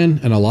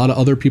Olean, and a lot of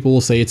other people will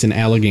say it's in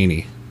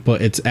Allegheny.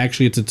 But it's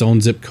its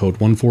own zip code,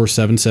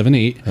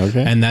 14778.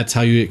 Okay. And that's how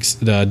you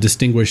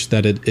distinguish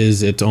that it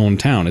is its own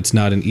town. It's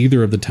not in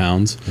either of the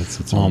towns. It's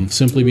its own.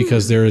 Simply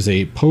because there is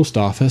a post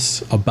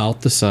office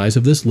about the size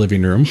of this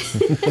living room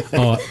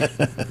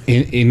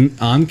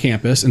on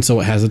campus, and so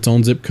it has its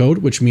own zip code,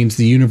 which means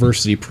the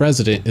university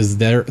president is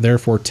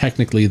therefore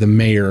technically the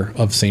mayor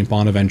of St.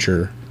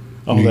 Bonaventure,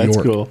 Oh, New that's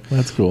York. cool.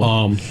 That's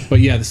cool. But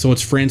yeah, so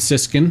it's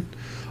Franciscan.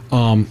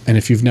 And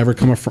if you've never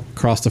come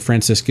across the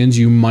Franciscans,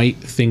 you might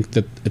think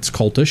that it's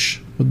cultish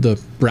with the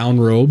brown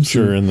robes,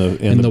 Sure, and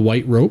and the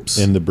white ropes.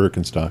 and the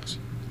Birkenstocks.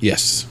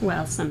 Yes,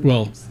 Well, sometimes.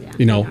 well, yeah,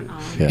 you know, I don't know.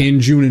 Yeah.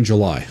 in June and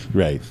July.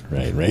 Right. Well,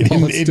 In it's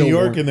New still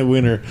York warm. in the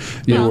winter,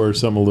 you Yeah. wore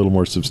something a little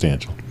more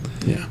substantial.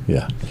 Yeah.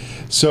 Yeah.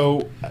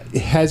 So,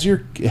 has your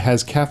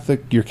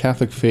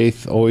Catholic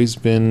faith always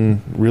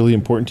been really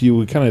important to you?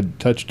 We kind of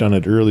touched on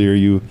it earlier.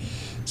 You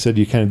said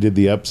you kind of did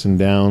the ups and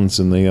downs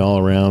and the all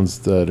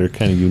arounds that are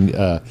kind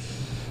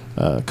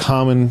of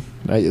common,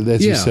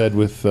 as you Yeah. said,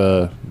 with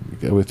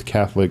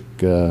Catholic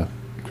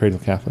cradle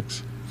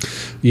Catholics.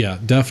 Yeah,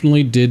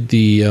 definitely did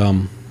the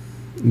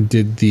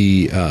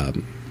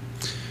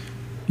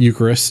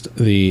Eucharist.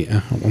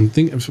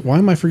 Why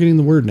am I forgetting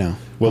the word now?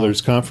 Well,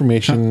 there's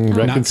confirmation, Not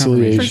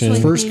reconciliation,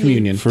 confirmation. First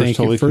communion. First Thank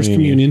you. Holy First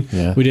Communion.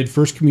 communion. Yeah. We did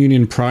first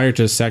communion prior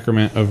to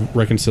sacrament of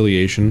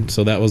reconciliation,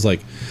 so that was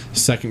like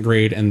second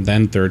grade and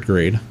then third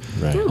grade.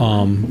 Right.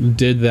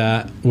 Did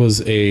that was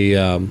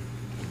an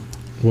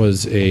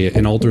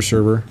altar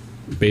server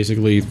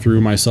basically through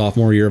my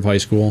sophomore year of high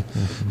school.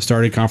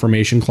 Started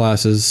confirmation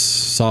classes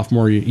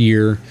sophomore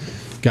year,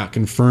 got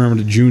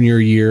confirmed junior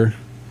year.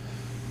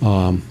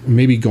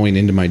 Maybe going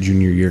into my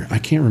junior year. I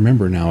can't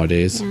remember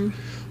nowadays. Yeah.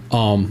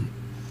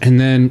 And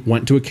then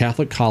went to a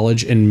Catholic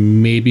college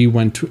and maybe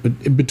went to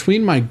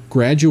between my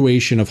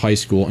graduation of high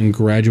school and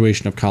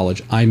graduation of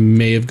college, I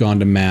may have gone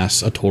to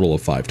mass a total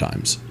of 5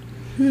 times.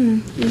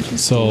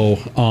 So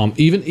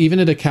even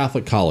at a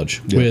Catholic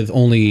college with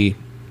only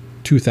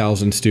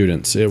 2,000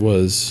 students, it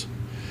was,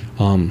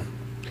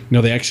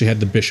 they actually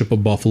had the Bishop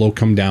of Buffalo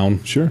come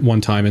down Sure.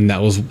 one time, and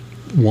that was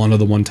one of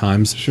the one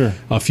times. Sure.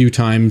 A few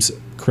times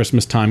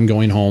Christmas time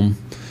going home.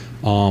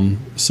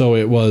 So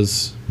it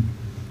was.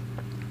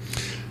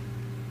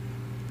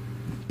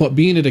 But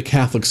being at a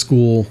Catholic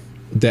school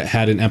that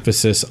had an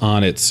emphasis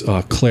on its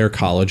Clare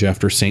College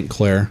after St.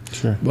 Clare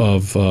Sure.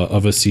 of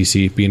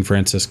Assisi, being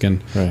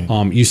Franciscan,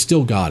 Right. you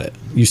still got it.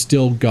 You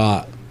still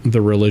got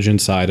the religion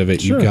side of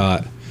it. Sure. You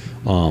got,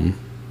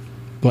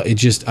 but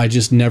I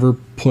just never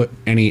put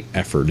any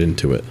effort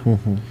into it.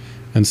 Mm-hmm.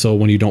 And so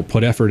when you don't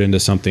put effort into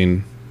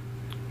something,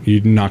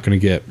 you're not going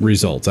to get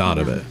results out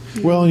of it.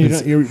 Well,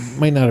 you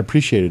might not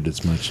appreciate it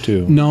as much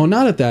too. No,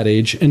 not at that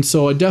age. And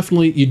so you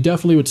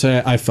definitely would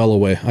say I fell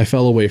away. I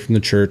fell away from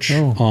the church.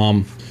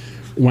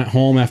 Went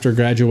home after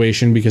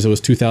graduation because it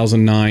was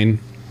 2009.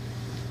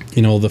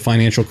 The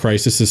financial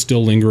crisis is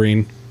still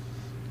lingering.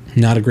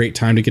 Not a great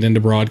time to get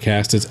into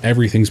broadcast as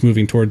everything's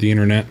moving toward the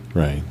internet.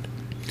 Right.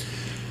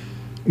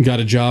 Got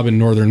a job in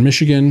northern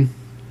Michigan.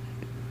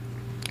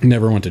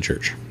 Never went to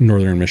church,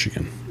 northern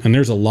Michigan. And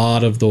there's a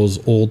lot of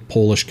those old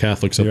Polish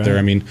Catholics up there.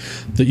 I mean,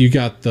 that you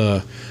got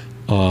the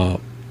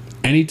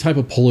any type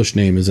of Polish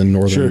name is in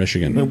northern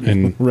Michigan.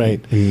 And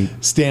right.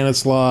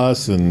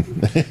 Stanislaus and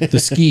the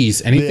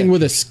skis, anything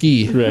with a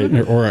ski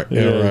or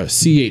a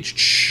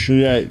CH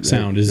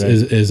sound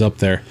is up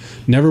there.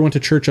 Never went to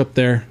church up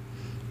there.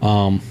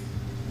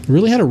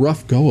 Really had a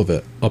rough go of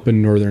it up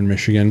in northern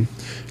Michigan.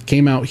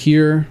 Came out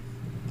here,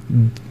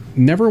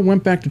 never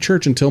went back to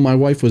church until my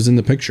wife was in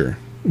the picture.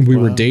 We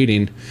were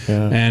dating,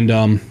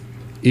 and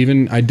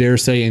even, I dare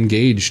say,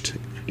 engaged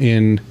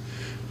in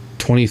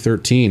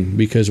 2013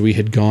 because we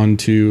had gone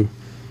to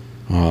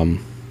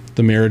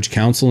the marriage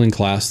counseling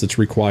class that's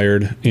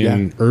required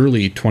in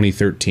early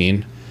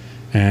 2013,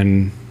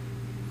 and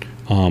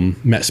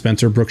met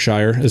Spencer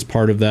Brookshire as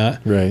part of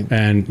that. Right.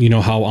 And you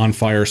know how on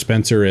fire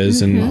Spencer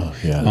is, and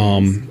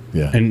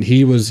and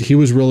he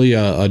was really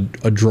a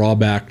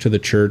drawback to the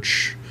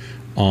church.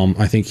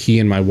 I think he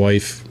and my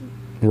wife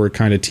were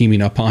kind of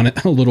teaming up on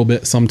it a little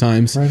bit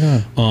sometimes.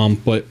 Right on.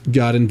 But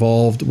got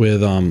involved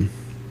with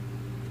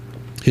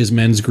his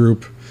men's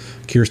group.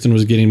 Kirsten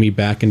was getting me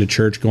back into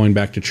church, going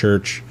back to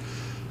church.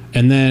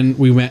 And then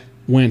we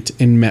went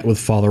and met with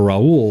Father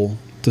Raul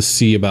to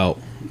see about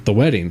the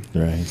wedding.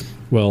 Right.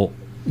 Well,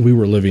 we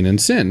were living in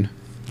sin.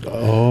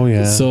 Oh,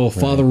 yeah. So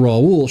Father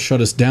Raul shut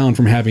us down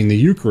from having the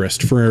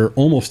Eucharist for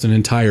almost an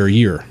entire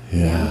year.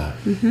 Yeah.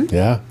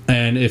 Yeah.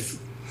 And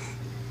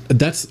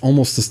that's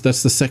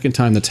the second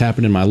time that's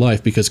happened in my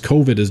life, because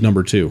COVID is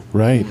number 2.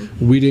 Right.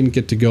 We didn't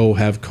get to go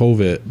have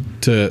COVID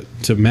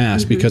to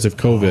Mass because of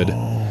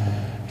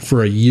COVID.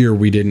 For a year,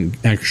 we didn't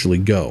actually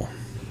go.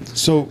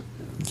 So,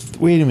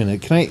 wait a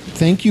minute. Can I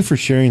thank you for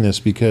sharing this,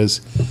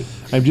 because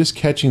I'm just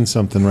catching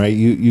something, right?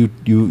 You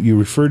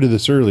referred to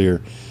this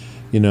earlier.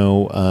 In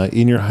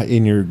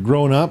your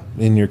growing up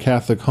in your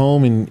Catholic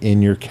home,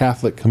 in your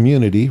Catholic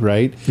community,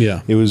 right?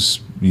 Yeah. It was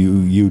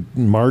you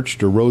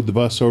marched or rode the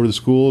bus over to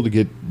school to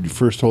get your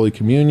first Holy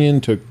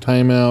Communion, took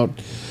time out,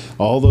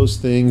 all those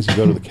things. You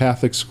go to the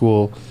Catholic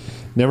school.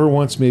 Never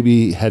once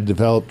maybe had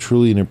developed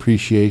truly an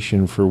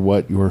appreciation for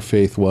what your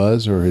faith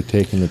was, or had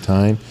taken the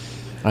time.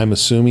 I'm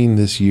assuming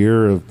this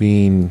year of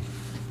being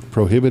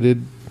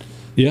prohibited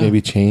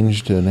maybe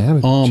changed your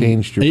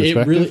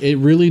perspective. It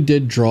really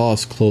did draw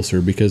us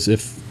closer, because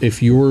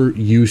if you're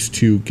used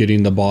to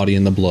getting the body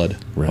and the blood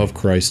of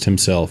Christ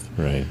himself,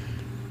 right,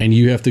 and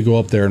you have to go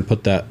up there and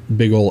put that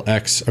big old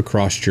X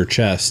across your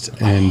chest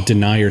and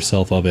deny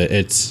yourself of it,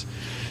 it's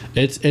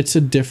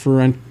a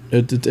different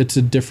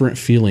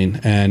feeling,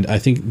 and I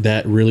think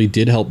that really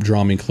did help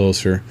draw me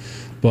closer.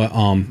 But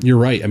you're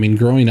right. I mean,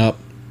 growing up,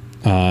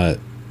 I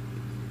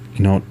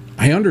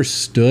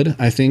understood,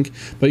 I think,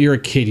 but you're a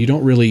kid. You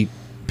don't really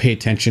pay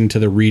attention to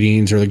the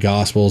readings or the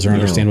Gospels or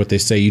understand what they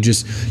say.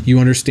 You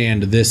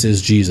understand this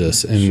is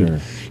Jesus.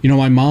 And,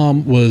 my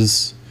mom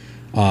was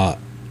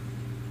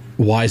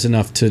wise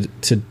enough to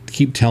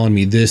keep telling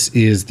me this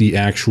is the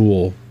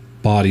actual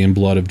body and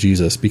blood of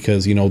Jesus,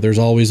 because, there's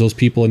always those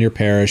people in your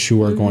parish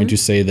who are going to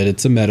say that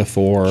it's a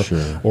metaphor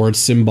or it's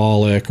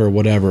symbolic or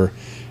whatever.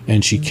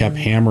 And she kept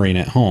hammering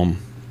it home.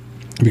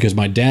 Because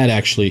my dad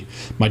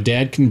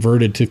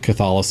converted to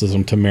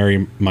Catholicism to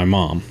marry my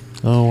mom.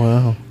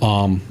 Oh,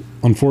 wow.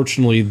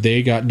 Unfortunately,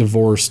 they got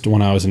divorced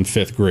when I was in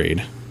 5th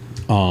grade.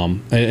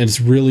 And it's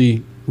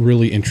really,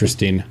 really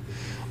interesting,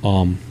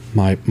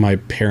 my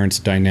parents'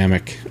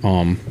 dynamic.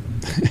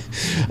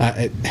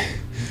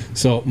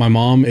 So my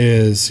mom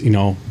is,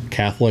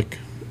 Catholic,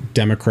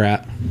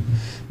 Democrat.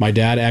 My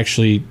dad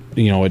actually,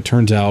 it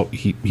turns out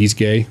he's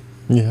gay.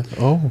 Yeah.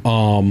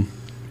 Oh.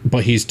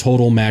 But he's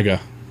total MAGA.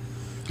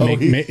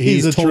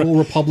 He's a total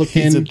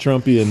Republican. He's a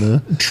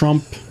Trumpian.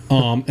 Trump.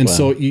 And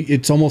so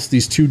it's almost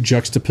these two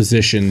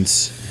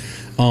juxtapositions,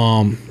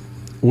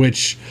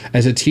 which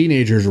as a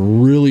teenager is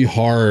really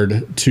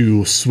hard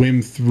to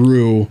swim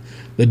through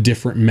the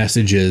different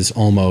messages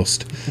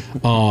almost.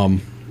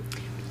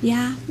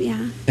 Yeah.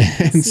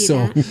 And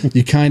so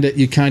you kind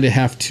of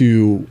have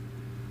to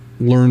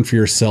learn for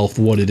yourself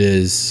what it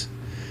is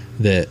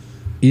that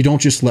you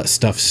don't just let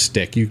stuff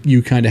stick.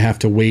 You kind of have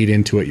to wade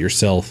into it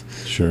yourself,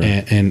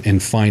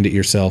 and find it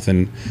yourself.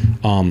 And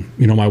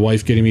my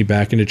wife getting me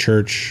back into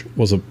church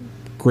was a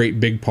great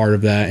big part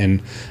of that.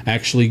 And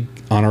actually,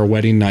 on our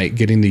wedding night,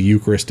 getting the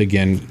Eucharist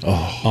again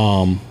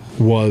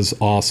was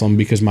awesome,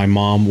 because my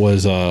mom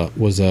was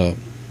a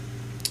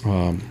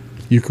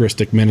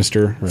Eucharistic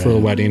minister for the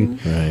wedding.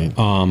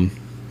 Right.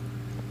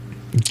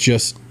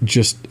 Just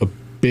a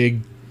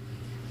big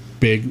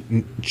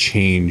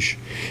change.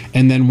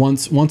 And then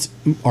once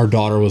our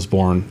daughter was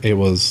born, it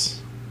was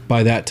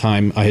by that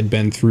time I had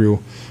been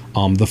through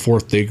the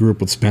Fourth Day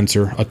group with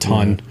Spencer a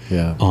ton.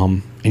 Yeah.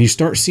 And you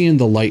start seeing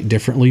the light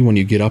differently when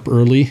you get up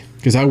early,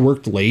 because I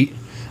worked late.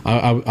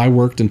 I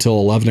worked until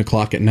 11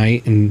 o'clock at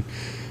night, and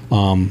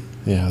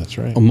Yeah, that's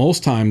right.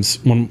 most times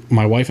when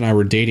my wife and I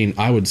were dating,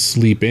 I would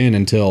sleep in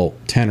until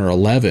 10 or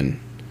 11.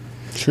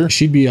 Sure.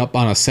 She'd be up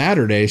on a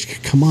Saturday.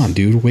 Come on,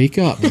 dude, wake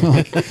up.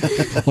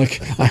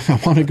 like I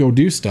want to go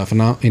do stuff.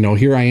 And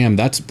here I am.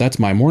 That's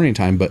my morning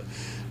time. But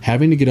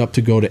having to get up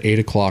to go to 8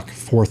 o'clock,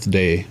 Fourth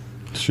Day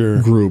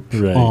Sure. group,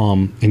 Right.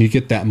 and you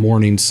get that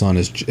morning sun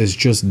is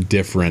just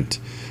different.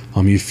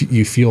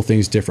 You feel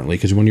things differently,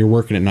 because when you're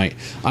working at night,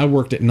 I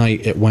worked at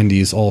night at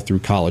Wendy's all through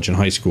college and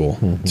high school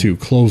to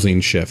closing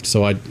shift,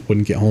 so I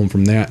wouldn't get home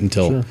from that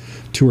until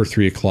 2 or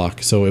 3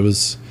 o'clock. So it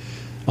was,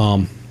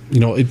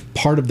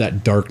 part of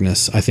that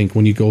darkness. I think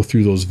when you go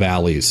through those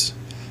valleys,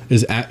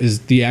 is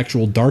the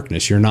actual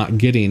darkness. You're not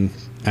getting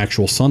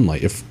actual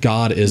sunlight. If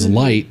God is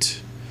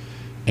light,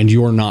 and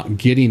you're not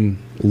getting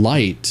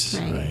light,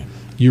 Right.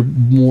 you're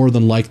more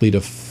than likely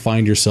to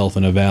find yourself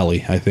in a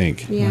valley, I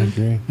think. Yeah. I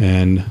agree.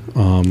 And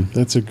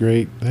That's a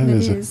great. That It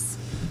is. is.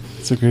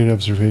 It's a great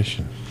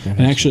observation.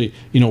 and actually,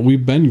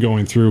 we've been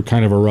going through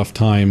kind of a rough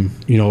time.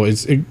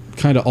 It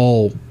kind of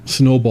all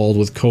snowballed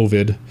with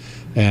COVID,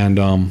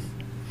 and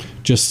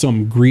just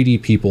some greedy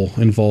people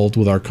involved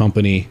with our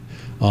company,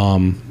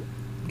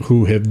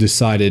 who have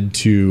decided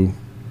to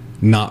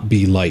not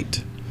be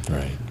light.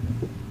 Right.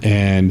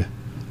 And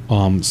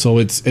so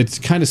it's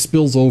kind of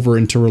spills over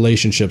into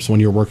relationships when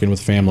you're working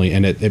with family,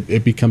 and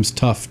it becomes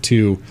tough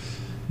to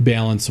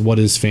balance what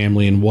is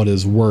family and what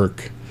is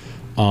work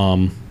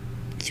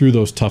through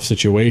those tough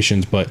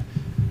situations. But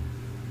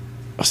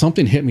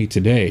something hit me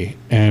today,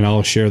 and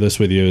I'll share this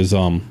with you, is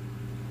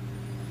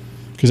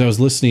because I was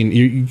listening,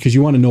 because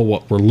you want to know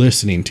what we're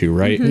listening to,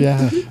 right?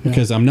 Yeah.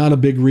 Because I'm not a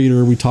big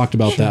reader, we talked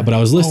about that, but I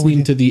was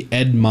listening to the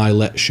Ed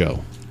Milet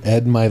show.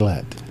 Ed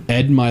Milet.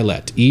 Ed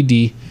Milet,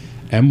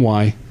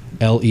 EDMYLETT.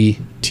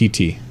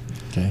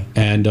 Okay.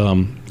 And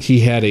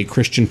he had a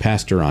Christian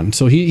pastor on.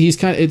 So he's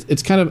kind of,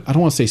 it's kind of, I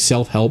don't want to say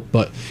self-help,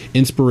 but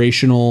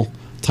inspirational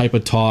type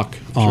of talk.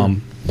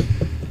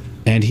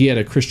 And he had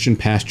a Christian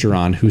pastor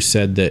on who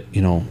said that,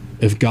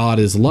 if God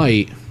is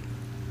light,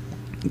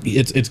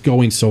 it's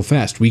going so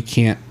fast, we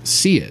can't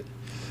see it.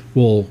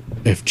 Well,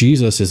 if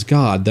Jesus is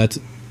God, that's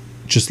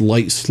just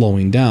light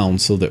slowing down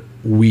so that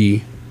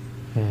we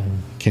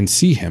can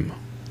see him.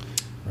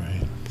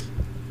 Right.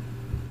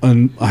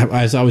 And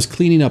as I was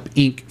cleaning up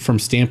ink from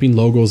stamping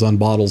logos on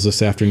bottles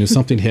this afternoon,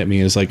 something hit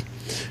me. It's like,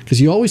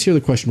 because you always hear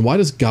the question, why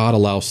does God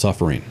allow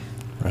suffering?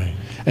 Right.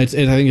 I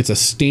think it's a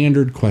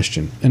standard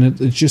question. And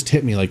it just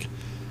hit me like,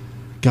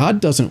 God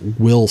doesn't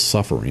will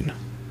suffering.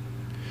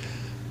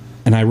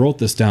 And I wrote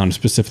this down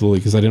specifically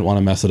because I didn't want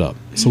to mess it up.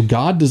 So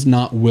God does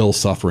not will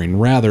suffering.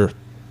 Rather,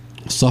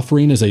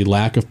 suffering is a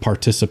lack of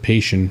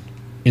participation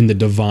in the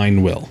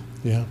divine will.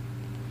 Yeah.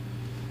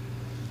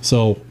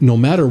 So no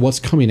matter what's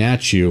coming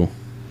at you,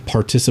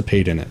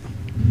 participate in it.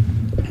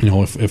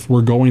 If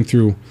we're going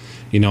through,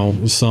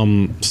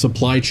 some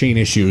supply chain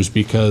issues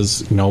because,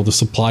 the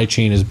supply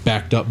chain is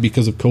backed up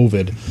because of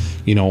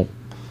COVID,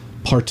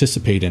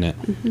 participate in it.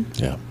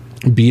 Yeah.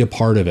 Be a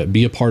part of it.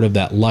 Be a part of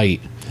that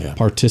light. Yeah.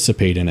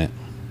 Participate in it.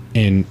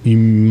 And you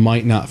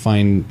might not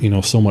find,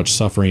 so much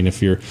suffering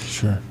if you're...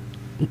 Sure.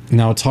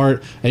 Now, it's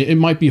hard. It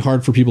might be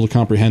hard for people to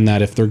comprehend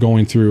that if they're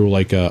going through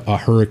like a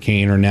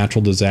hurricane or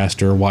natural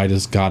disaster. Why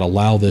does God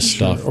allow this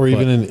stuff? Or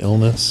even an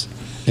illness.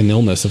 An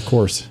illness, of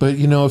course. But,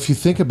 if you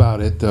think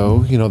about it, though,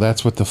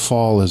 that's what the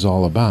fall is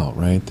all about,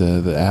 right?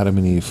 The Adam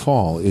and Eve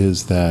fall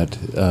is that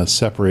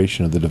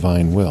separation of the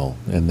divine will,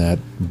 and that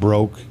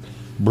broke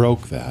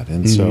that.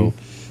 And so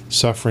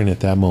suffering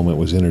at that moment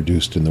was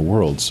introduced in the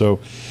world. So,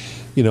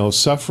 all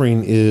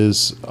suffering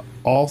is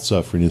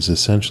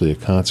essentially a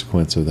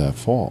consequence of that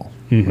fall,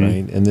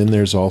 right? And then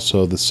there's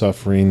also the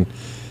suffering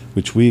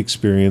which we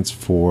experience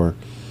for,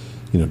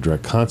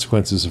 direct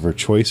consequences of our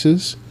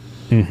choices.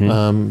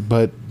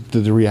 But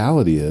the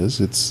reality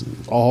is, it's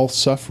all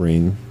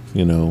suffering,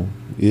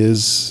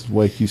 is,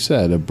 like you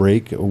said, a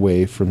break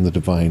away from the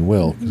divine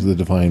will, because the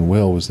divine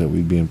will was that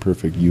we'd be in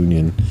perfect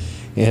union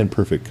and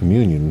perfect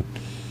communion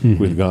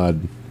with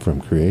God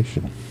from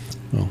creation.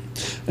 Well,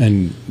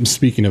 and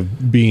speaking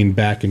of being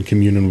back in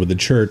communion with the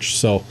church,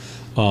 so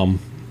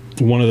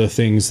one of the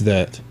things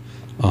that,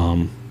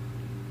 part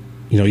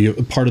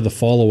of the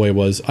fall away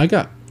was I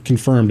got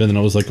confirmed and then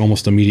I was like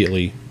almost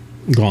immediately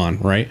gone,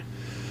 right?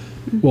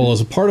 Well, as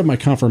a part of my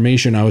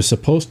confirmation, I was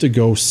supposed to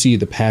go see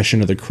The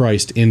Passion of the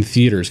Christ in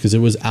theaters because it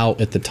was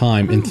out at the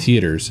time in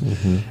theaters.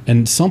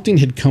 And something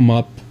had come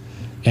up,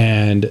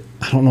 and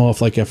I don't know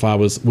if I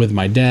was with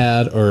my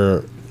dad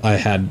or I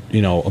had,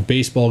 a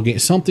baseball game.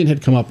 Something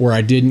had come up where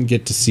I didn't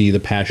get to see The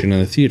Passion in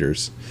the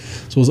theaters.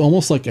 So it was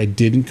almost like I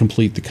didn't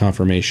complete the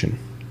confirmation.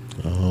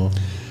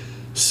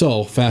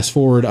 So fast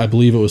forward, I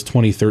believe it was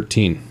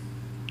 2013.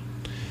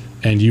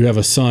 And you have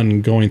a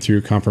son going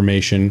through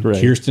confirmation.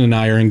 Right. Kirsten and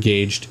I are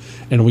engaged,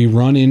 and we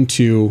run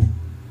into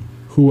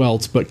who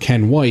else but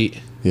Ken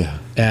White Yeah.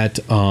 at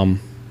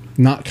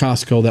not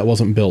Costco, that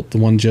wasn't built. The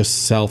one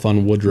just south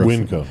on Woodruff.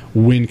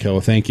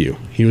 Winco, thank you.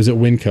 He was at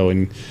Winco,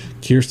 and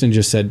Kirsten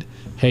just said,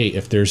 hey,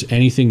 if there's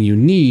anything you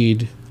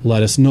need,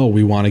 let us know.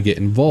 We want to get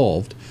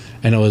involved.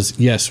 And it was,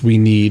 yes, we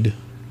need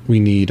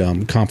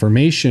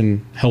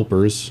confirmation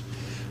helpers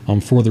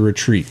for the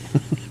retreat.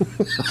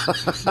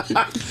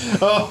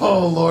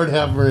 Oh, Lord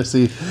have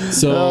mercy.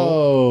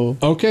 So,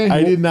 okay.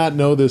 I did not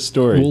know this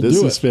story.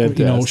 This is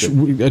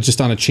fantastic.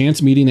 Just on a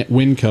chance meeting at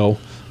Winco,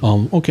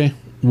 okay,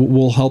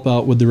 we'll help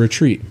out with the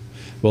retreat.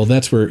 Well,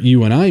 that's where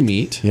you and I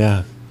meet.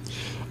 Yeah.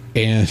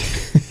 And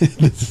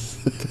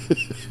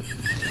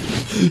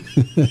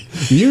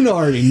you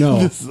already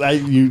know.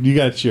 You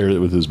got to share it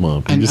with his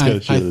mom. You just got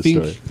to share this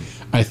story.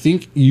 I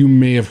think you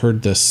may have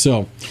heard this.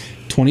 So,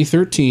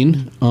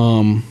 2013,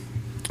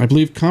 I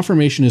believe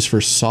confirmation is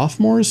for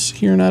sophomores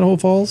here in Idaho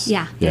Falls.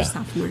 Yeah, they're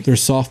sophomores. They're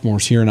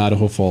sophomores here in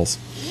Idaho Falls.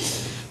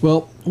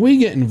 Well, we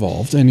get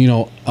involved, and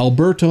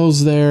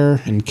Alberto's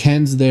there, and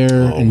Ken's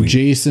there, and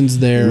Jason's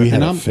there. We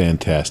had a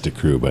fantastic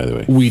crew, by the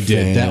way. We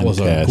did. That was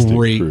a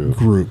great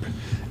group,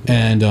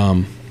 and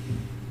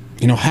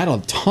had a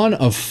ton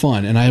of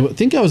fun. And I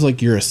think I was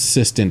like your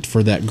assistant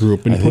for that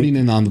group and putting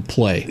in on the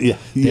play. Yeah,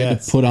 they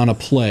had to put on a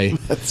play,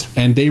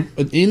 and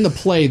in the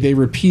play they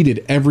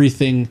repeated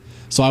everything.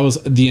 So I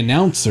was the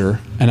announcer,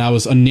 and I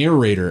was a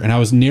narrator, and I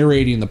was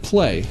narrating the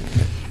play.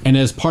 And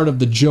as part of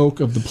the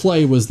joke of the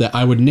play was that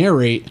I would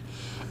narrate,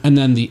 and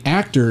then the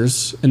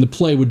actors in the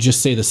play would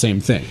just say the same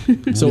thing.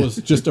 So it was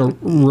just a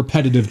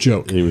repetitive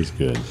joke. It was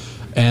good.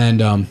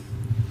 And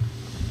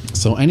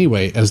so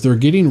anyway, as they're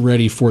getting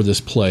ready for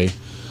this play,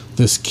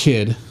 this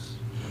kid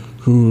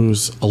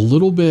who's a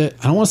little bit,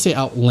 I don't want to say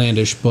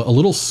outlandish, but a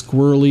little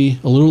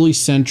squirrely, a little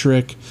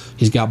eccentric.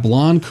 He's got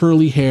blonde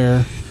curly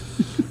hair.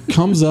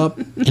 Comes up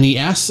and he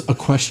asks a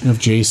question of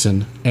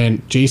Jason,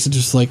 and Jason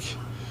just like,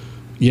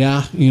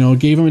 yeah,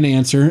 gave him an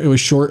answer. It was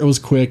short, it was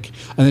quick,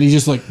 and then he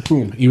just like,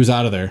 boom, he was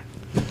out of there.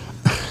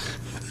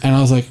 And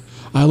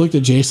I looked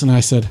at Jason and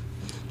I said,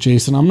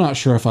 Jason, I'm not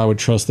sure if I would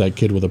trust that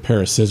kid with a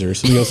pair of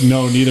scissors. And he goes,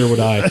 no, neither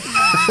would I.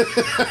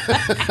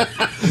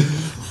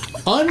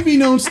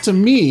 Unbeknownst to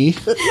me,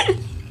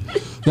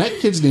 that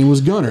kid's name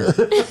was Gunnar.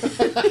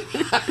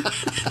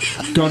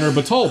 Gunnar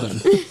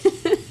Batalden.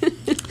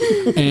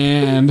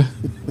 And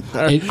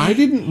I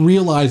didn't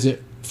realize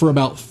it for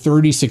about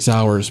 36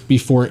 hours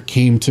before it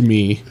came to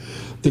me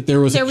that there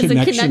was a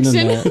connection in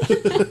there.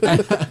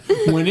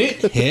 When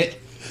it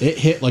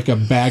hit like a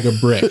bag of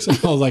bricks. And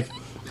I was like,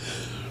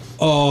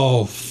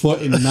 oh,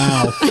 foot and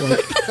mouth.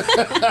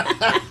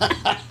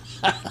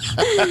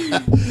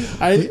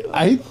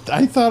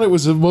 I thought it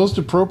was the most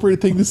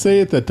appropriate thing to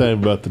say at that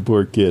time about the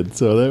poor kid.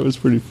 So that was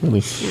pretty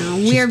funny.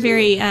 We are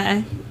very...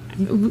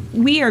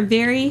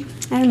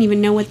 I don't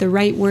even know what the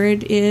right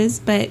word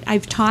is, but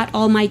I've taught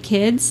all my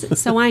kids,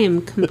 so I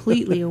am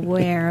completely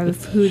aware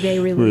of who they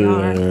really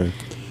are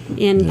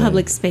in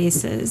public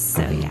spaces.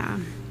 So, yeah.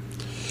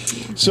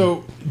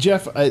 So,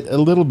 Jeff, a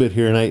little bit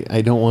here, and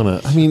I don't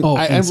want to,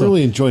 I'm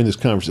really enjoying this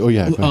conversation. Oh,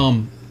 yeah.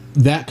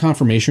 That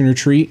confirmation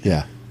retreat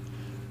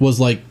was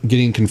like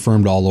getting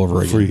confirmed all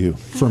over again. For you.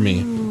 For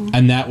me.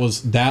 And that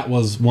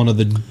was one of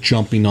the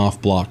jumping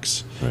off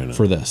blocks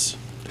for this.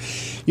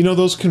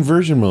 Those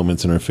conversion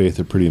moments in our faith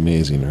are pretty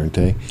amazing, aren't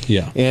they?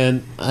 Yeah.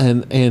 And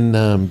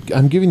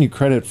I'm giving you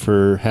credit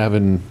for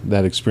having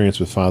that experience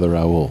with Father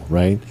Raul,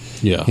 right?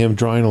 Yeah. Him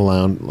drawing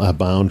a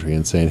boundary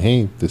and saying,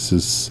 "Hey, this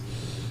is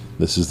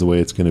the way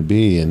it's going to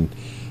be," and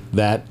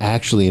that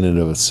actually, in and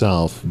of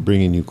itself,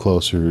 bringing you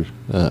closer,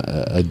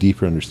 a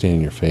deeper understanding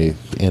of your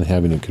faith, and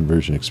having a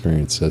conversion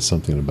experience says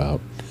something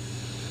about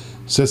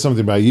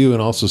you,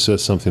 and also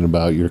says something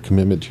about your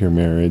commitment to your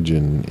marriage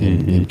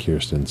and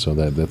Kirsten. So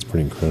that's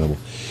pretty incredible.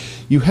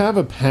 You have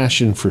a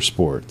passion for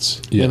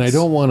sports, and I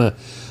don't want to.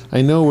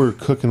 I know we're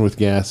cooking with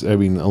gas. a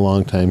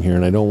long time here,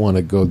 and I don't want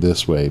to go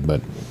this way, but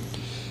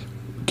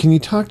can you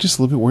talk just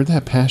a little bit? Where'd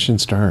that passion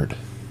start?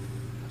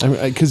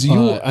 Because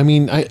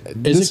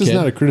this is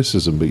not a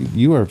criticism, but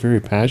you are very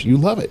passionate. You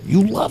love it.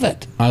 You love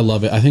it. I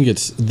love it. I think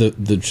it's the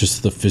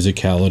just the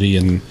physicality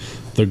and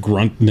the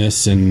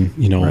gruntness, and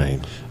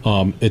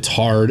it's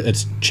hard,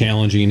 it's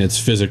challenging, it's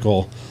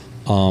physical,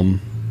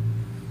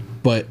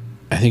 but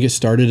I think it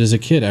started as a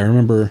kid. I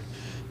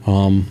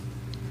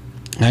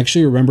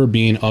actually remember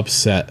being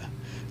upset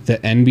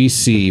that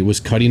NBC was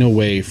cutting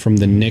away from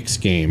the Knicks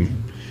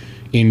game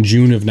in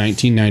June of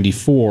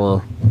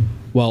 1994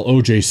 while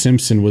O.J.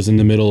 Simpson was in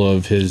the middle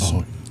of his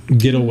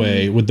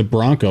getaway with the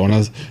Bronco,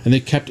 and they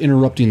kept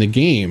interrupting the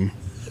game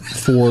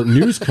for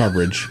news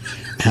coverage.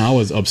 And I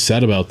was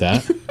upset about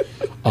that.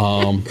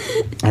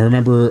 I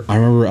remember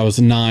I was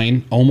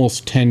 9,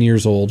 almost 10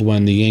 years old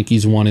when the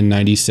Yankees won in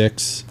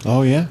 '96.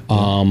 Oh yeah.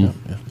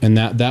 And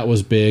that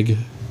was big.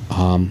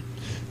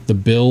 The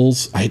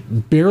Bills, I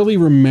barely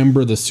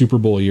remember the Super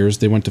Bowl years.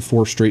 They went to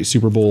 4 straight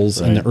Super Bowls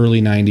in the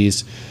early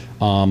 '90s.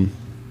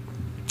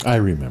 I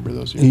remember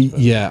those years.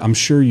 Yeah, I'm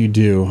sure you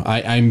do.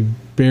 I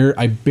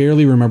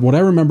barely remember. What I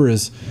remember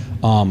is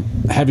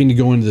having to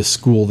go into the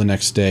school the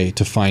next day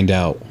to find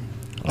out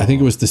I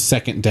think it was the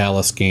second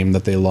Dallas game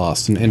that they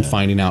lost, and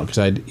finding out because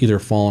I'd either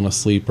fallen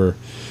asleep or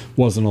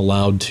wasn't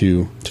allowed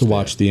to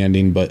watch the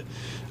ending. But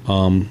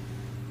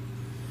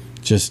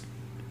just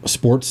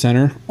Sports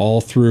Center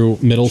all through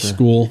middle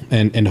school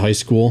and high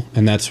school,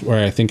 and that's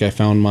where I think I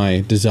found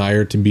my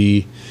desire to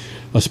be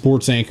a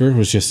sports anchor.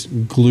 Was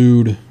just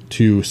glued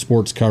to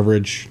sports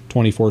coverage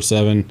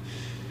 24/7.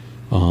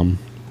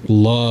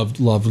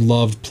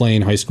 Loved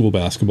playing high school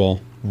basketball,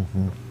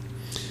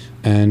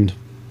 and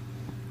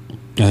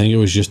I think it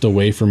was just a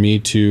way for me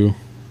to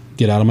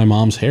get out of my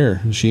mom's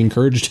hair. She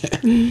encouraged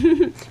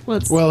it. Well,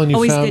 it's Well, and you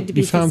always found good to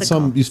be you found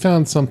physical. you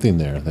found something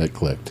there that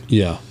clicked.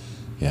 Yeah.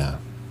 Yeah.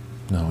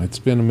 No, it's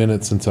been a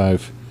minute since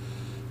I've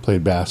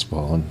played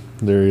basketball, and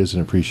there is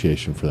an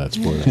appreciation for that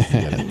sport. I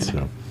get it.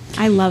 So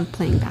I love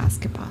playing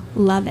basketball.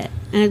 Love it.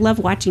 And I love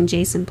watching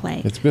Jason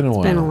play. It's been a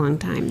It's been a while. long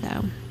time,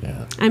 though.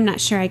 yeah. I'm not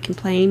sure I can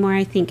play anymore.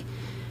 I think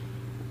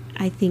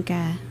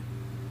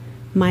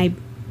my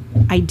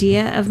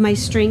idea of my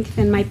strength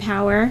and my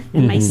power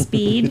and my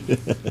speed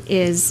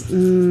is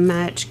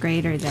much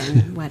greater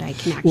than what I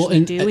can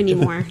actually do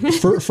anymore.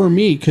 for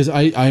me, because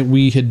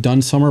we had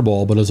done summer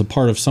ball, but as a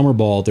part of summer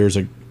ball, there's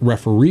a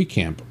referee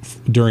camp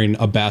during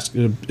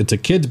it's a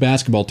kids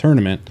basketball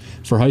tournament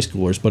for high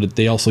schoolers, but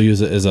they also use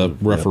it as a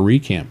referee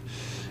camp.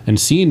 And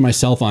seeing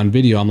myself on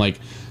video, I'm like,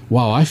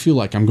 wow, I feel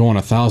like I'm going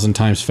 1,000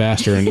 times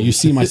faster. And you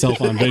see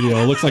myself on video,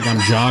 it looks like I'm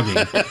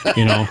jogging,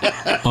 you know.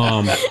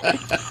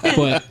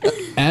 But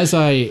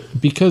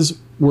because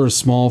we're a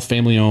small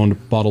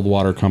family-owned bottled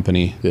water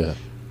company, Yeah.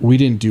 we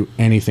didn't do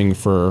anything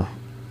for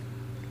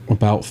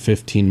about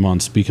 15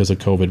 months because of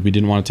COVID. We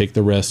didn't want to take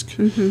the risk.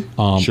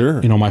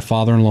 Sure. You know, my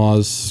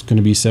father-in-law's going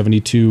to be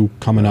 72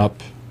 coming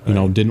up. You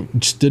know,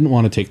 didn't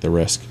want to take the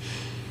risk.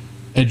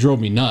 It drove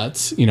me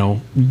nuts. You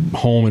know,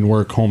 home and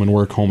work, and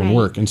Right.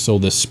 work. And so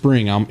this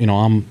spring,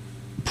 I'm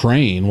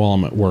praying while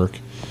I'm at work.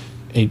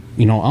 Hey,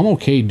 you know, I'm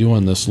okay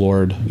doing this,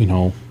 Lord. You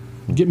know,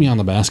 get me on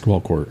the basketball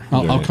court.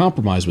 I'll Right.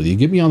 compromise with you.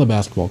 Get me on the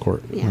basketball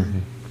court. Yeah.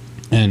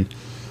 And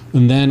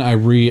then I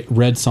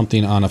read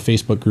something on a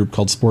Facebook group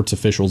called Sports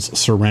Officials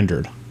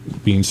Surrendered,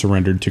 being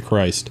surrendered to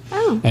Christ.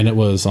 Oh. And it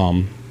was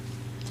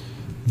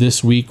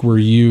this week, were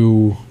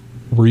you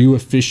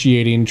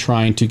officiating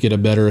trying to get a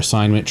better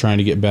assignment, trying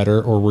to get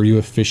better, or were you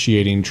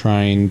officiating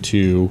trying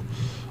to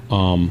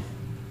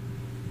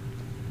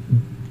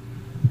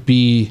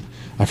be,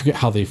 I forget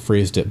how they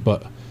phrased it,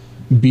 but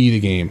be the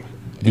game.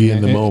 Be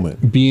in the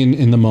moment. Being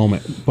in the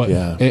moment. But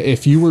Yeah.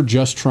 if you were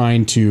just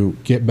trying to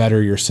get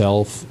better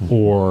yourself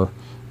or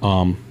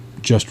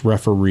just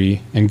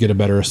referee and get a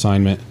better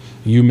assignment,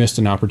 you missed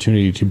an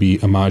opportunity to be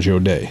Imago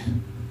Dei,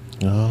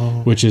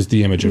 which is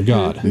the image of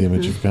God. The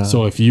image of God.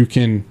 So if you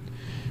can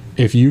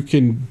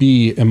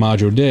be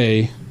Imago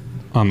Dei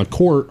on the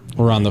court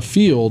or on the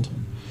field,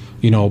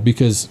 you know,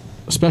 because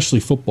especially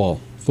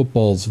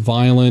football's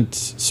violent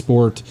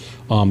sport.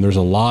 There's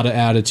a lot of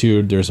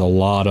attitude. There's a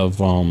lot of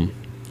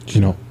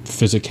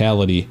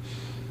physicality.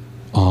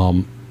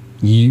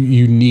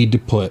 You need to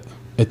put,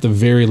 at the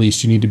very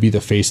least, you need to be the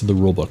face of the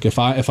rule book. If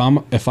I'm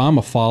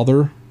a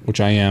father, which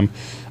I am,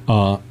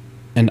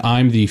 and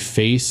I'm the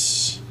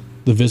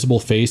visible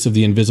face of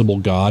the invisible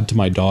God to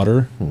my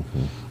daughter,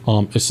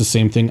 it's the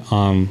same thing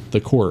on the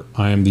court.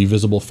 I am the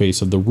visible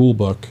face of the rule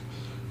book,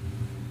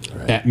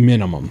 at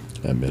minimum.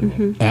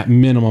 At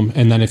minimum,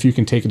 and then if you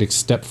can take it a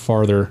step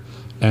farther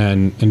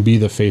and be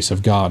the face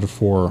of God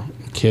for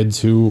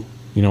kids who,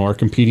 you know, are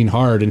competing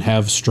hard and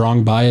have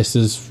strong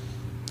biases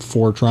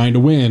for trying to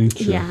win.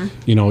 Yeah.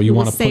 You know, you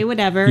We'll want to say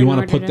whatever You in want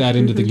to order put to- that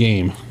into the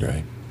game.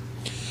 Right.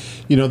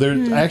 You know, there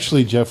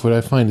actually, Jeff, what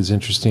I find is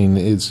interesting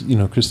is, you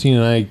know, Christine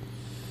and I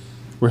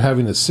were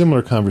having a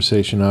similar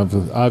conversation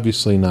of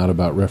obviously not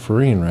about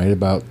refereeing, right?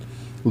 About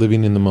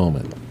living in the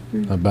moment,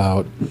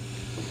 about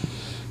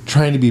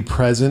trying to be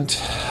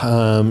present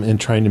and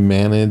trying to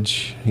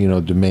manage, you know,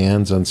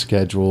 demands on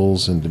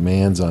schedules and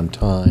demands on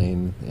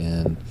time,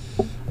 and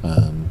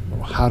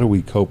how do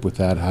we cope with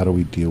that? How do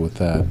we deal with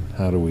that?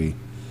 How do we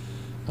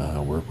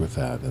work with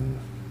that? And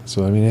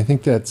so, I mean, I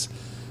think that's,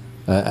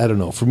 I don't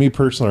know, for me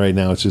personally right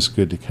now, it's just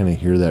good to kind of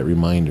hear that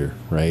reminder,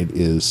 right?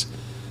 Is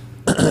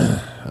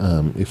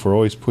if we're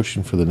always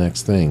pushing for the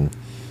next thing,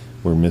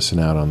 we're missing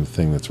out on the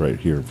thing that's right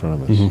here in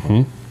front of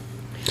us.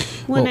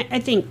 Well, and I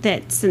think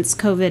that since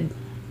COVID,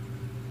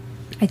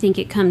 I think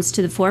it comes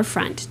to the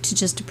forefront to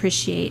just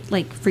appreciate,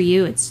 like for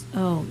you, it's,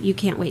 oh, you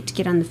can't wait to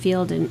get on the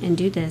field and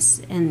do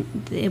this.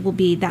 And it will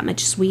be that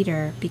much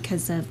sweeter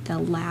because of the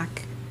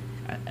lack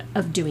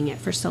of doing it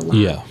for so long.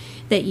 Yeah.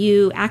 That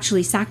you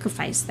actually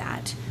sacrifice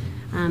that.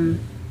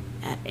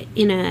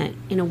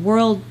 In a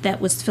world that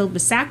was filled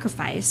with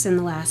sacrifice in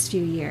the last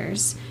few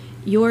years,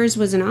 yours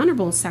was an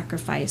honorable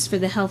sacrifice for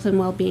the health and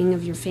well-being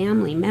of your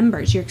family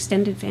members, your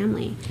extended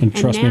family. And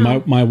trust me,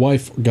 now- my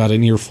wife got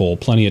an earful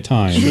plenty of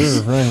times.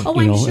 Sure, right. Oh,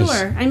 You I'm know, it's-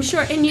 sure. I'm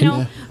sure. And, you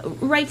know,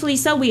 rightfully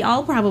so, we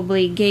all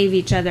probably gave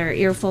each other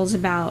earfuls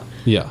about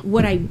Yeah.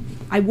 what I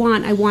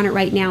want it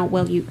right now.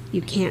 Well, you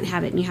can't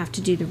have it, and you have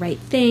to do the right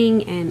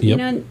thing. And, you Yep.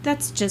 know,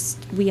 that's just,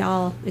 we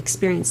all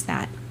experience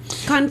that.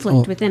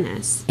 conflict within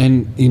us.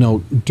 And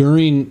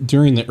during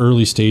the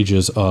early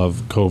stages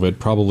of COVID,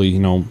 probably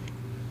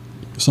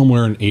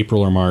somewhere in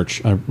April or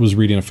March, I was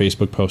reading a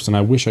Facebook post, and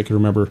I wish I could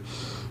remember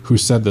who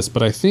said this,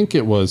 but I think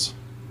it was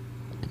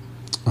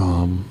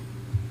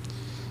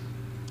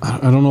I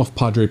don't know if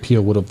Padre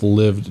Pio would have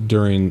lived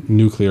during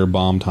nuclear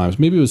bomb times.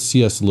 Maybe it was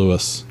C.S.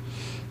 Lewis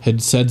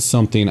had said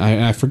something.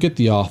 I forget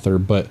the author,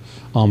 but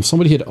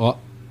somebody had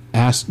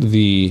asked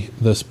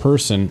this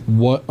person,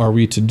 what are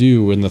we to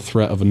do in the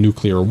threat of a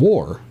nuclear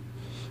war?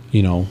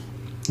 And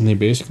they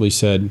basically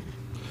said,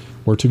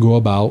 we're to go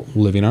about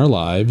living our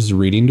lives,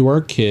 reading to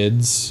our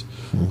kids,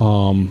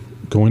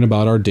 going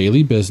about our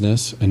daily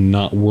business and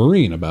not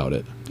worrying about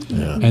it.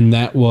 Yeah. And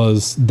that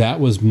was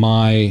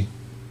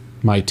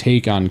my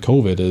take on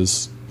COVID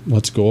is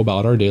let's go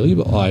about our daily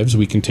lives.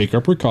 We can take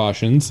our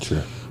precautions,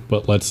 Sure.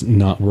 but let's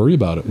not worry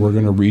about it. We're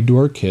going to read to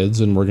our kids,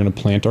 and we're going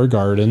to plant our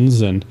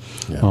gardens and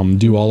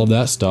do all of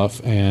that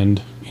stuff,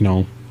 and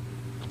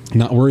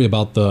not worry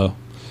about the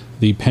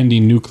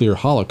pending nuclear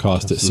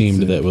holocaust. It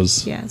seemed that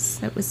was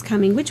that was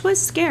coming, which was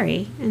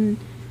scary. And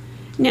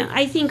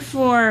I think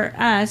for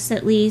us,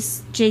 at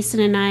least,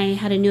 Jason and I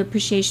had a new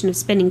appreciation of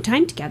spending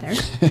time together,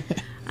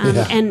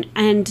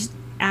 and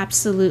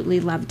absolutely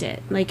loved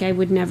it. Like I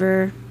would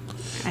never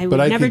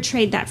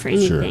trade that for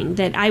anything. Sure.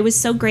 That I was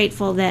so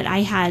grateful that I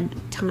had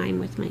time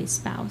with my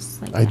spouse.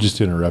 Like I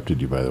just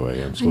interrupted you, by the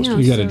way. I'm supposed know,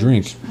 to. You got a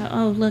drink.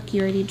 Oh, look,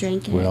 you already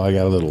drank it. Well, I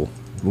got a little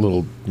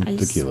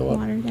Ice tequila.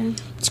 water there.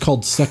 It's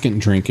called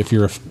second drink if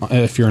you're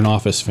an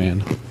Office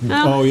fan.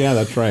 Oh yeah,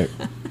 that's right.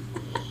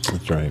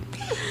 That's right.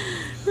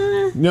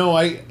 No,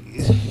 I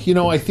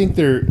think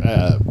they're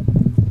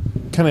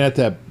kind of at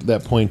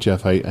that point,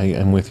 Jeff.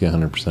 I'm with you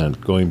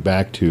 100%. Going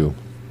back to,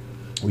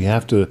 we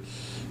have to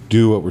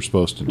do what we're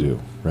supposed to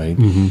do, right?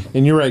 Mm-hmm.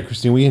 And you're right,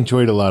 Christine. We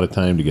enjoyed a lot of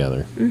time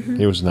together. Mm-hmm.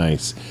 It was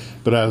nice,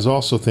 but I was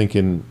also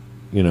thinking,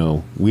 we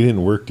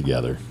didn't work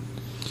together.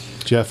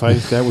 Jeff,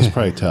 that was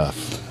probably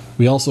tough.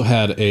 We also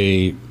had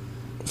a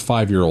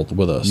 5-year-old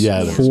with us.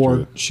 Yeah, that's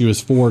true. She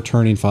was 4,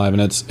 turning 5,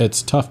 and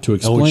it's tough to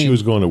explain. Oh, she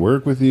was going to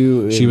work with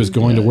you? She was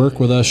going to work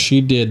with us.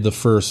 She did the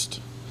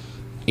first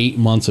 8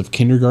 months of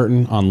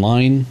kindergarten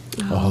online.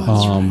 Oh,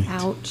 that's right.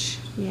 Ouch.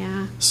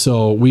 Yeah.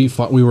 So we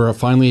were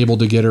finally able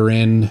to get her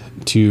in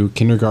to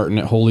kindergarten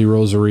at Holy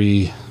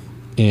Rosary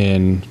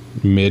in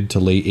mid to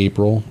late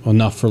April,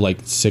 enough for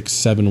like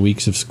 6-7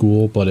 weeks of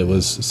school, but it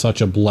was such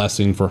a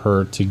blessing for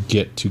her to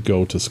get to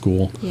go to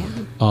school. Yeah.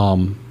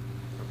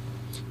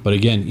 But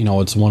again,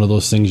 it's one of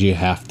those things you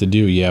have to do.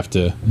 You have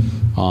to,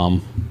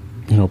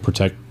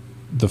 protect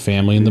the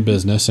family and the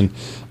business. And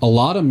a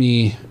lot of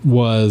me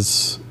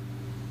was,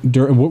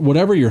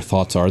 whatever your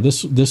thoughts are,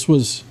 this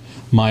was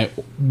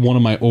one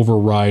of my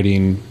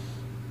overriding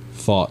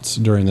thoughts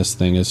during this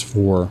thing is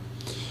for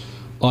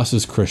us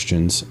as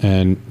Christians,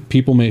 and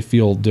people may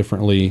feel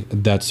differently.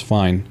 That's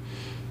fine.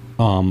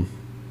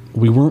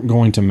 We weren't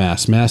going to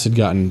mass. Mass had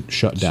gotten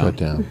shut down.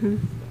 Mm-hmm.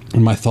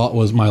 And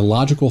my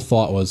logical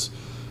thought was,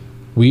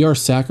 we are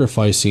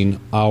sacrificing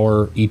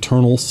our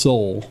eternal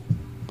soul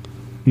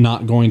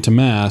not going to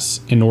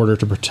mass in order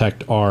to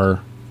protect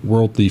our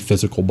worldly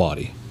physical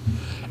body.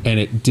 And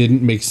it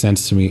didn't make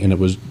sense to me, and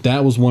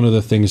that was one of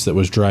the things that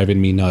was driving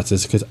me nuts,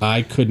 is because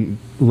I couldn't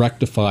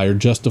rectify or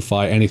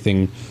justify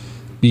anything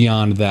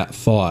beyond that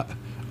thought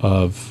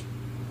of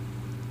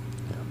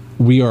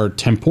we are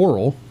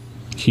temporal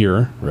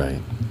here. Right.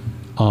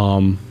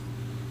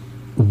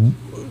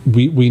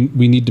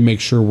 We need to make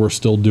sure we're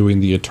still doing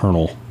the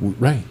eternal.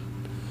 Right.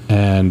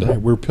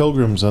 And we're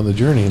pilgrims on the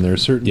journey, and there are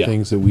certain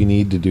things that we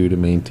need to do to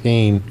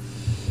maintain,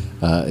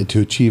 to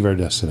achieve our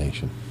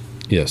destination.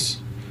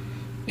 Yes.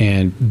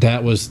 And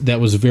that was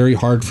very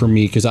hard for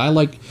me, because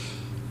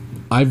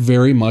I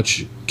very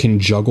much can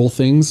juggle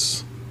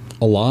things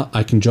a lot.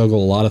 I can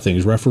juggle a lot of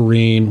things: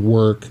 refereeing,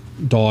 work,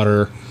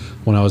 daughter.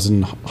 When I was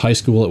in high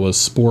school, it was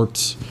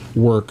sports,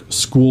 work,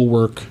 school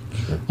work.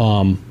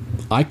 Sure.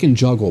 I can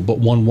juggle, but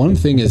one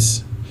thing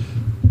is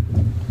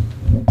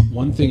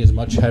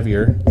much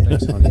heavier.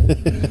 Thanks, honey.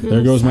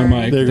 There goes my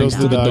mic. There goes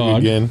the dog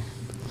again.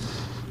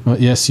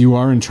 Yes, you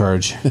are in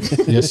charge.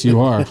 Yes, you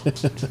are.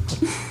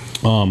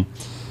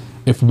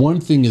 If one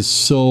thing is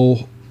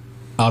so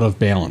out of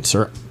balance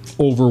or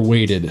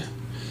overweighted,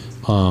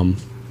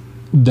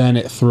 then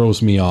it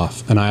throws me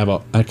off. And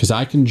because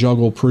I can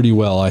juggle pretty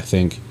well, I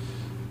think,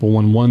 but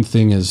when one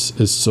thing is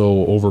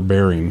so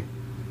overbearing,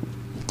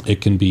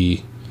 it can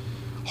be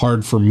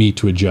hard for me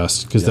to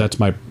adjust, because that's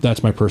my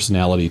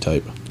personality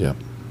type. Yeah.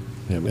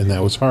 And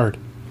that was hard.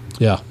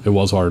 Yeah, it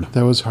was hard.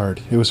 That was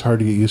hard. It was hard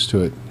to get used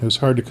to it. It was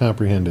hard to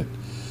comprehend it.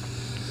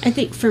 I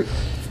think for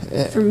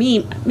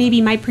me,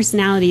 maybe my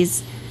personality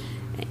is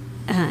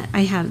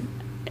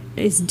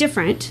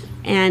different,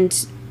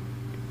 and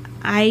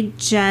I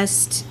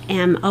just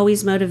am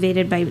always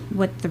motivated by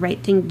what the right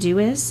thing to do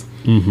is.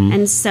 Mm-hmm.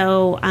 And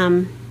so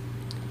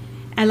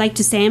I like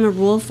to say I'm a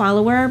rule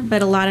follower,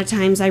 but a lot of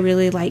times I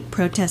really like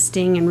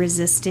protesting and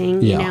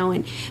resisting,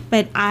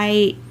 but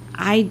I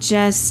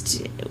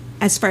just,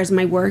 as far as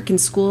my work and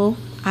school,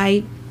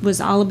 I was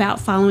all about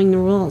following the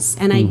rules.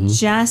 And I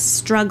just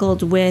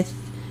struggled with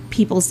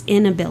people's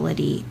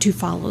inability to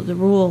follow the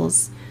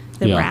rules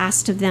that Yeah. were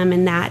asked of them.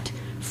 And that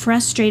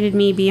frustrated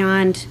me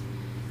beyond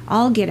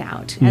all get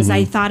out. As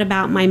I thought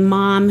about my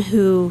mom,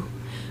 who,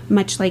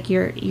 much like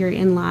your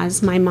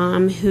in-laws, my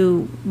mom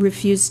who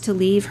refused to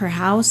leave her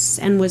house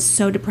and was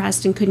so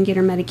depressed and couldn't get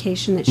her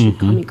medication that she'd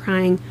call me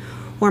crying.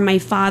 Or my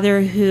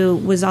father, who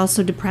was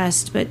also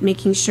depressed, but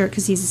making sure,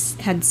 because he's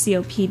had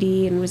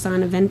COPD and was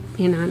on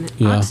on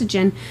Yeah.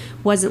 oxygen,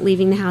 wasn't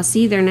leaving the house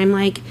either. And I'm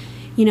like,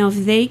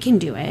 if they can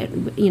do it,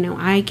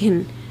 I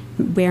can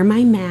wear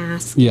my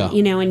mask, Yeah.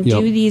 and Yep.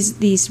 do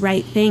these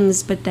right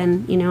things. But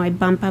then, I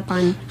bump up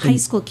on high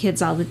school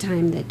kids all the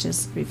time that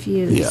just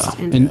refuse. Yeah.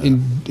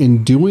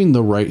 And doing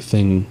the right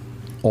thing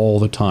all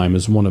the time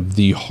is one of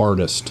the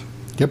hardest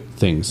Yep.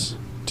 things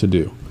to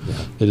do.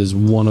 It is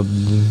one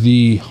of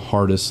the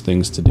hardest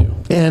things to do.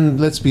 And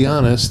let's be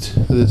honest,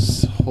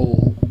 this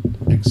whole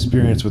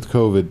experience with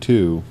COVID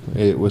too,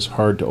 it was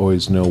hard to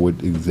always know what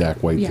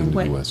exact right thing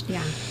to do was.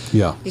 Yeah,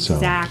 Yeah.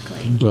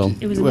 exactly. Well-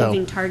 it was a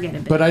moving target a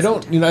bit. But I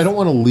don't, sometimes. I don't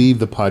want to leave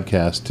the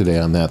podcast today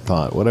on that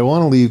thought. What I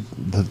want to leave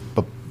the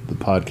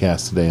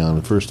podcast today on,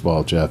 first of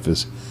all, Jeff,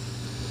 is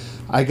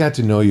I got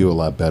to know you a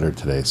lot better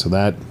today. So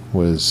that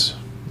was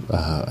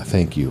a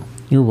thank you.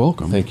 You're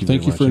welcome. Thank you.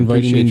 Thank very you much. for I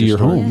inviting me appreciate into your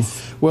story. home.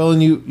 Yes. Well,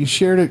 and you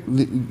shared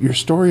your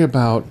story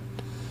about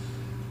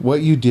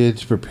what you did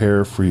to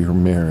prepare for your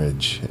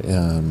marriage.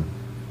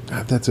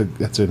 That's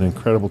an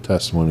incredible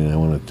testimony, and I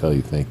want to tell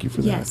you thank you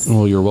for that. Yes.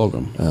 Well, you're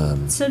welcome.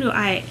 So do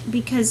I,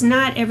 because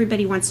not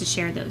everybody wants to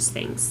share those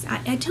things.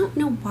 I don't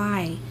know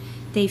why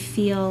they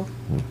feel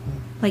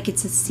like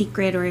it's a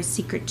secret or a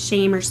secret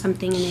shame or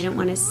something, and they don't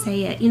want to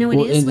say it. It is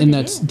what and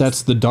it is.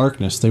 that's the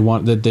darkness. They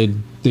want that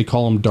they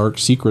call them dark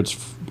secrets.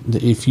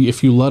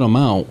 If you let them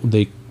out,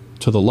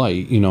 to the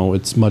light.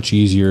 It's much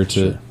easier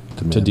to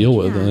deal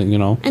with.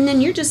 Yeah. And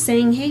then you're just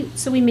saying, hey,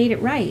 so we made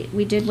it right.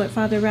 We did what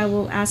Father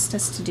Raul asked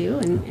us to do,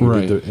 and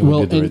Right. We did the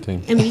Well, right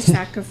thing. and we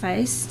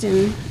sacrificed,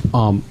 and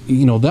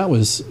that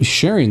was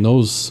sharing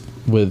those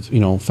with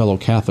fellow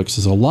Catholics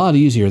is a lot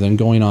easier than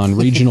going on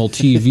regional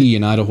TV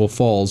in Idaho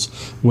Falls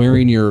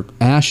wearing your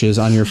ashes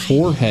on your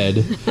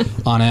forehead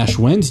on Ash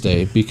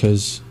Wednesday,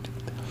 because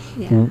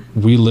yeah.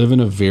 we live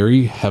in a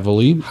very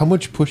heavily. How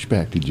much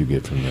pushback did you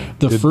get from that?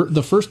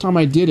 The first time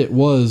I did it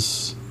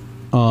was,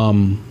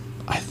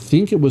 I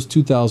think it was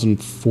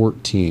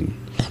 2014,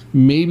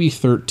 maybe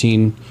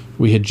 13.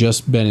 We had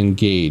just been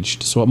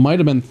engaged, so it might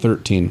have been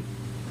 13.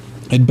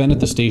 I'd been at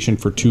the station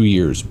for 2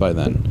 years by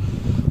then,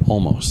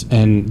 almost.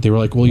 And they were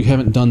like, well, you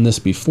haven't done this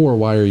before.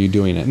 Why are you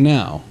doing it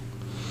now?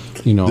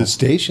 The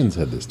stations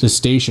had this. The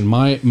station,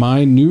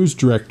 my news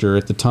director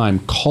at the time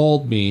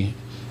called me,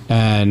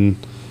 and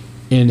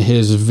in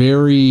his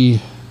very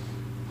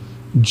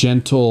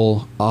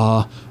gentle,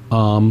 I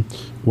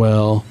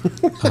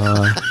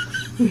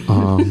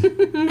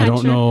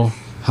don't know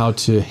how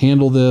to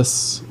handle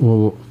this.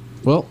 Well,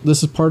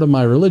 this is part of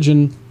my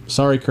religion.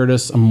 Sorry,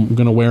 Curtis, I'm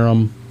going to wear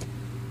them.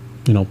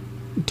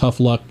 Tough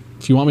luck.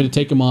 If you want me to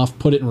take them off,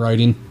 put it in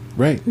writing.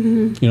 Right.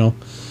 And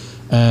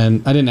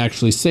I didn't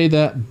actually say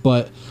that,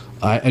 but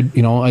I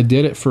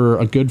did it for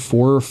a good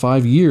 4 or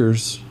 5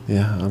 years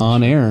Yeah.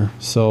 on air.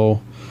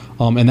 So,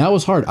 and that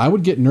was hard. I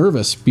would get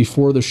nervous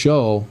before the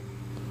show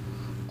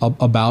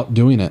about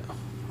doing it,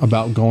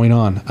 about going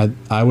on.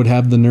 I would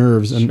have the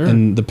nerves Sure.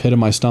 in the pit of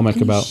my stomach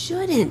And about.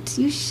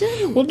 You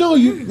shouldn't. Well, no,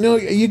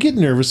 you get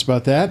nervous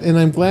about that, and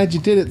I'm glad you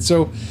did it.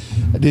 So,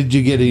 did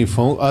you get any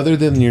phone other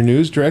than your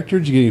news director?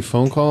 Did you get any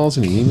phone calls,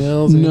 any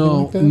emails? Anything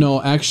like that?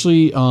 No.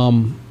 Actually,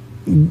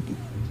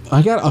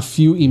 I got a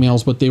few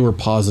emails, but they were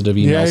positive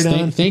emails.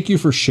 Right on. Thank you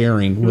for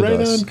sharing with Right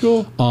us. on,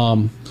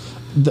 cool.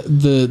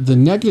 The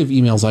negative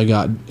emails I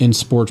got in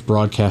sports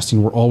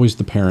broadcasting were always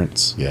the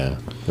parents. Yeah,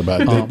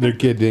 about their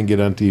kid didn't get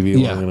on TV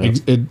long enough.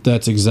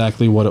 That's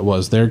exactly what it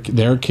was. Their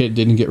kid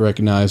didn't get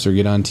recognized or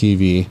get on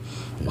TV.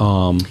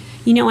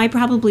 I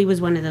probably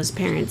was one of those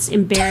parents.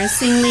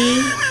 Embarrassingly,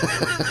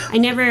 I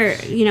never,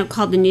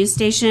 called the news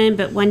station,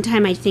 but one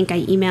time I think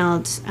I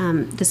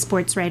emailed the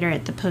sports writer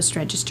at the Post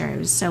Register. I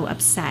was so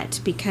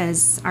upset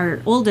because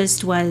our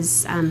oldest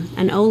was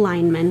an O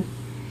lineman,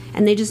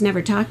 and they just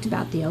never talked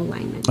about the O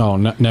lineman. Oh,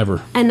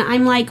 never. And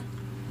I'm like,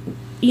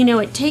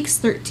 it takes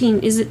 13.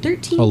 Is it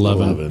 13?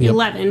 11. Yep.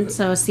 11.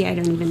 So, see, I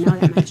don't even know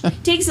that much.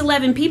 It takes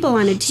 11 people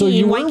on a team. So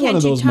you Why were can't one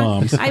of you those talk?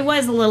 moms. I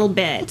was a little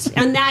bit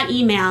on that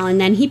email, and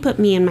then he put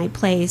me in my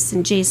place,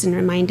 and Jason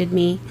reminded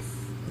me,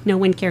 no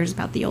one cares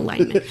about the O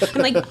lineman.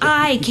 I'm like,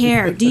 I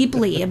care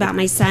deeply about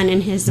my son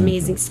and his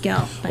amazing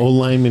skill. But Old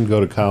linemen go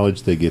to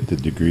college, they get the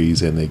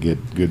degrees, and they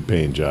get good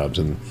paying jobs.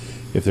 And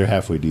if they're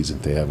halfway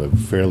decent, they have a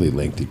fairly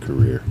lengthy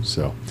career.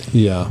 So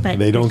Yeah. But-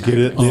 they don't get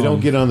it. They don't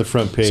get on the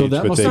front page. So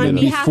that but must they have on been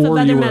get behalf before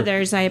of you other were-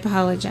 mothers, I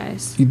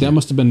apologize. That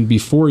must have been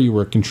before you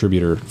were a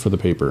contributor for the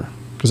paper.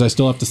 Because I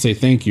still have to say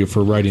thank you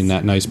for writing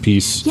that nice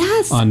piece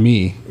Yes. on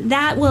me.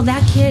 That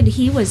kid,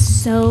 he was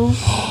so,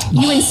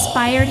 you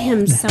inspired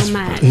him so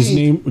much. His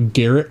name,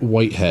 Garrett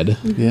Whitehead.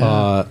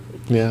 Yeah.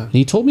 Yeah. And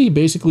he told me he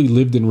basically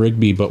lived in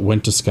Rigby but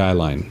went to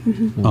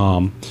Skyline,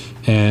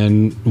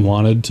 and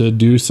wanted to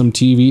do some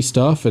TV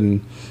stuff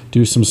and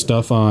do some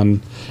stuff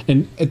on.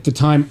 And at the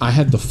time, I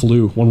had the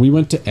flu. When we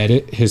went to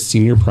edit his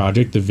senior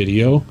project, the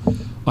video,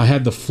 I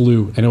had the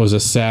flu, and it was a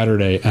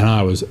Saturday, and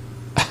I was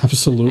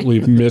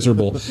absolutely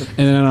miserable.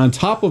 And then on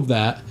top of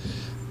that,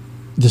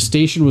 the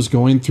station was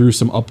going through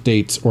some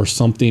updates or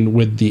something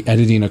with the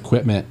editing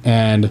equipment,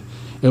 and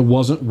it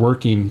wasn't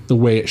working the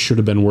way it should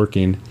have been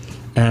working.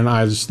 And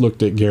I just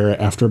looked at Garrett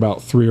after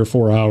about 3 or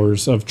 4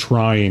 hours of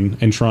trying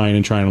and trying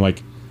and trying. I'm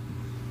like,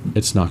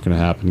 it's not going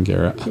to happen,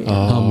 Garrett.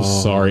 I'm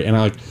sorry. And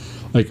I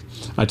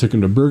I took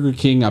him to Burger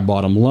King. I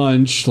bought him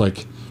lunch,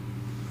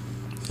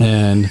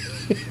 and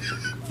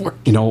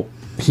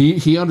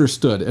he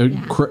understood.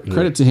 Yeah.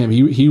 Credit to him.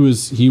 He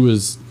was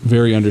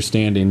very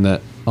understanding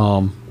that.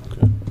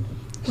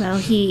 Well,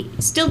 he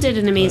still did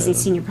an amazing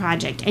senior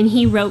project, and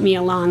he wrote me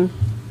along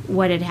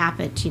what had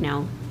happened.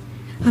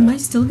 Am I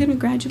still going to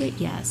graduate?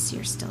 Yes,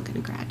 you're still going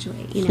to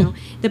graduate.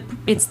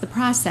 It's the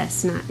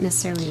process, not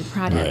necessarily the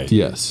product. Right.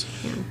 Yes.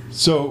 Yeah.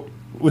 So,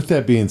 with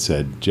that being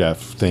said, Jeff,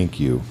 thank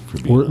you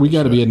for being. We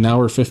got to be at an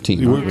hour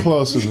 15. We're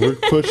close, and we're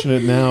pushing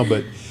it now,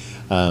 but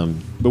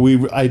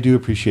I do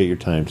appreciate your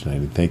time tonight,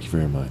 and thank you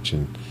very much.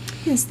 And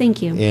Yes,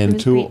 thank you. And it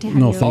was to great to have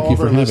no, you. thank all you of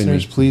for our having me.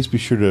 listeners, please be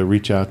sure to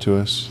reach out to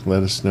us.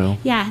 Let us know.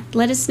 Yeah,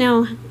 let us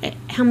know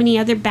how many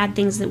other bad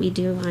things that we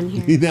do on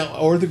here.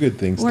 Or the good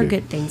things Or too.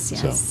 good things,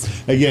 yes.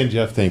 So, again,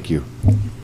 Jeff, thank you.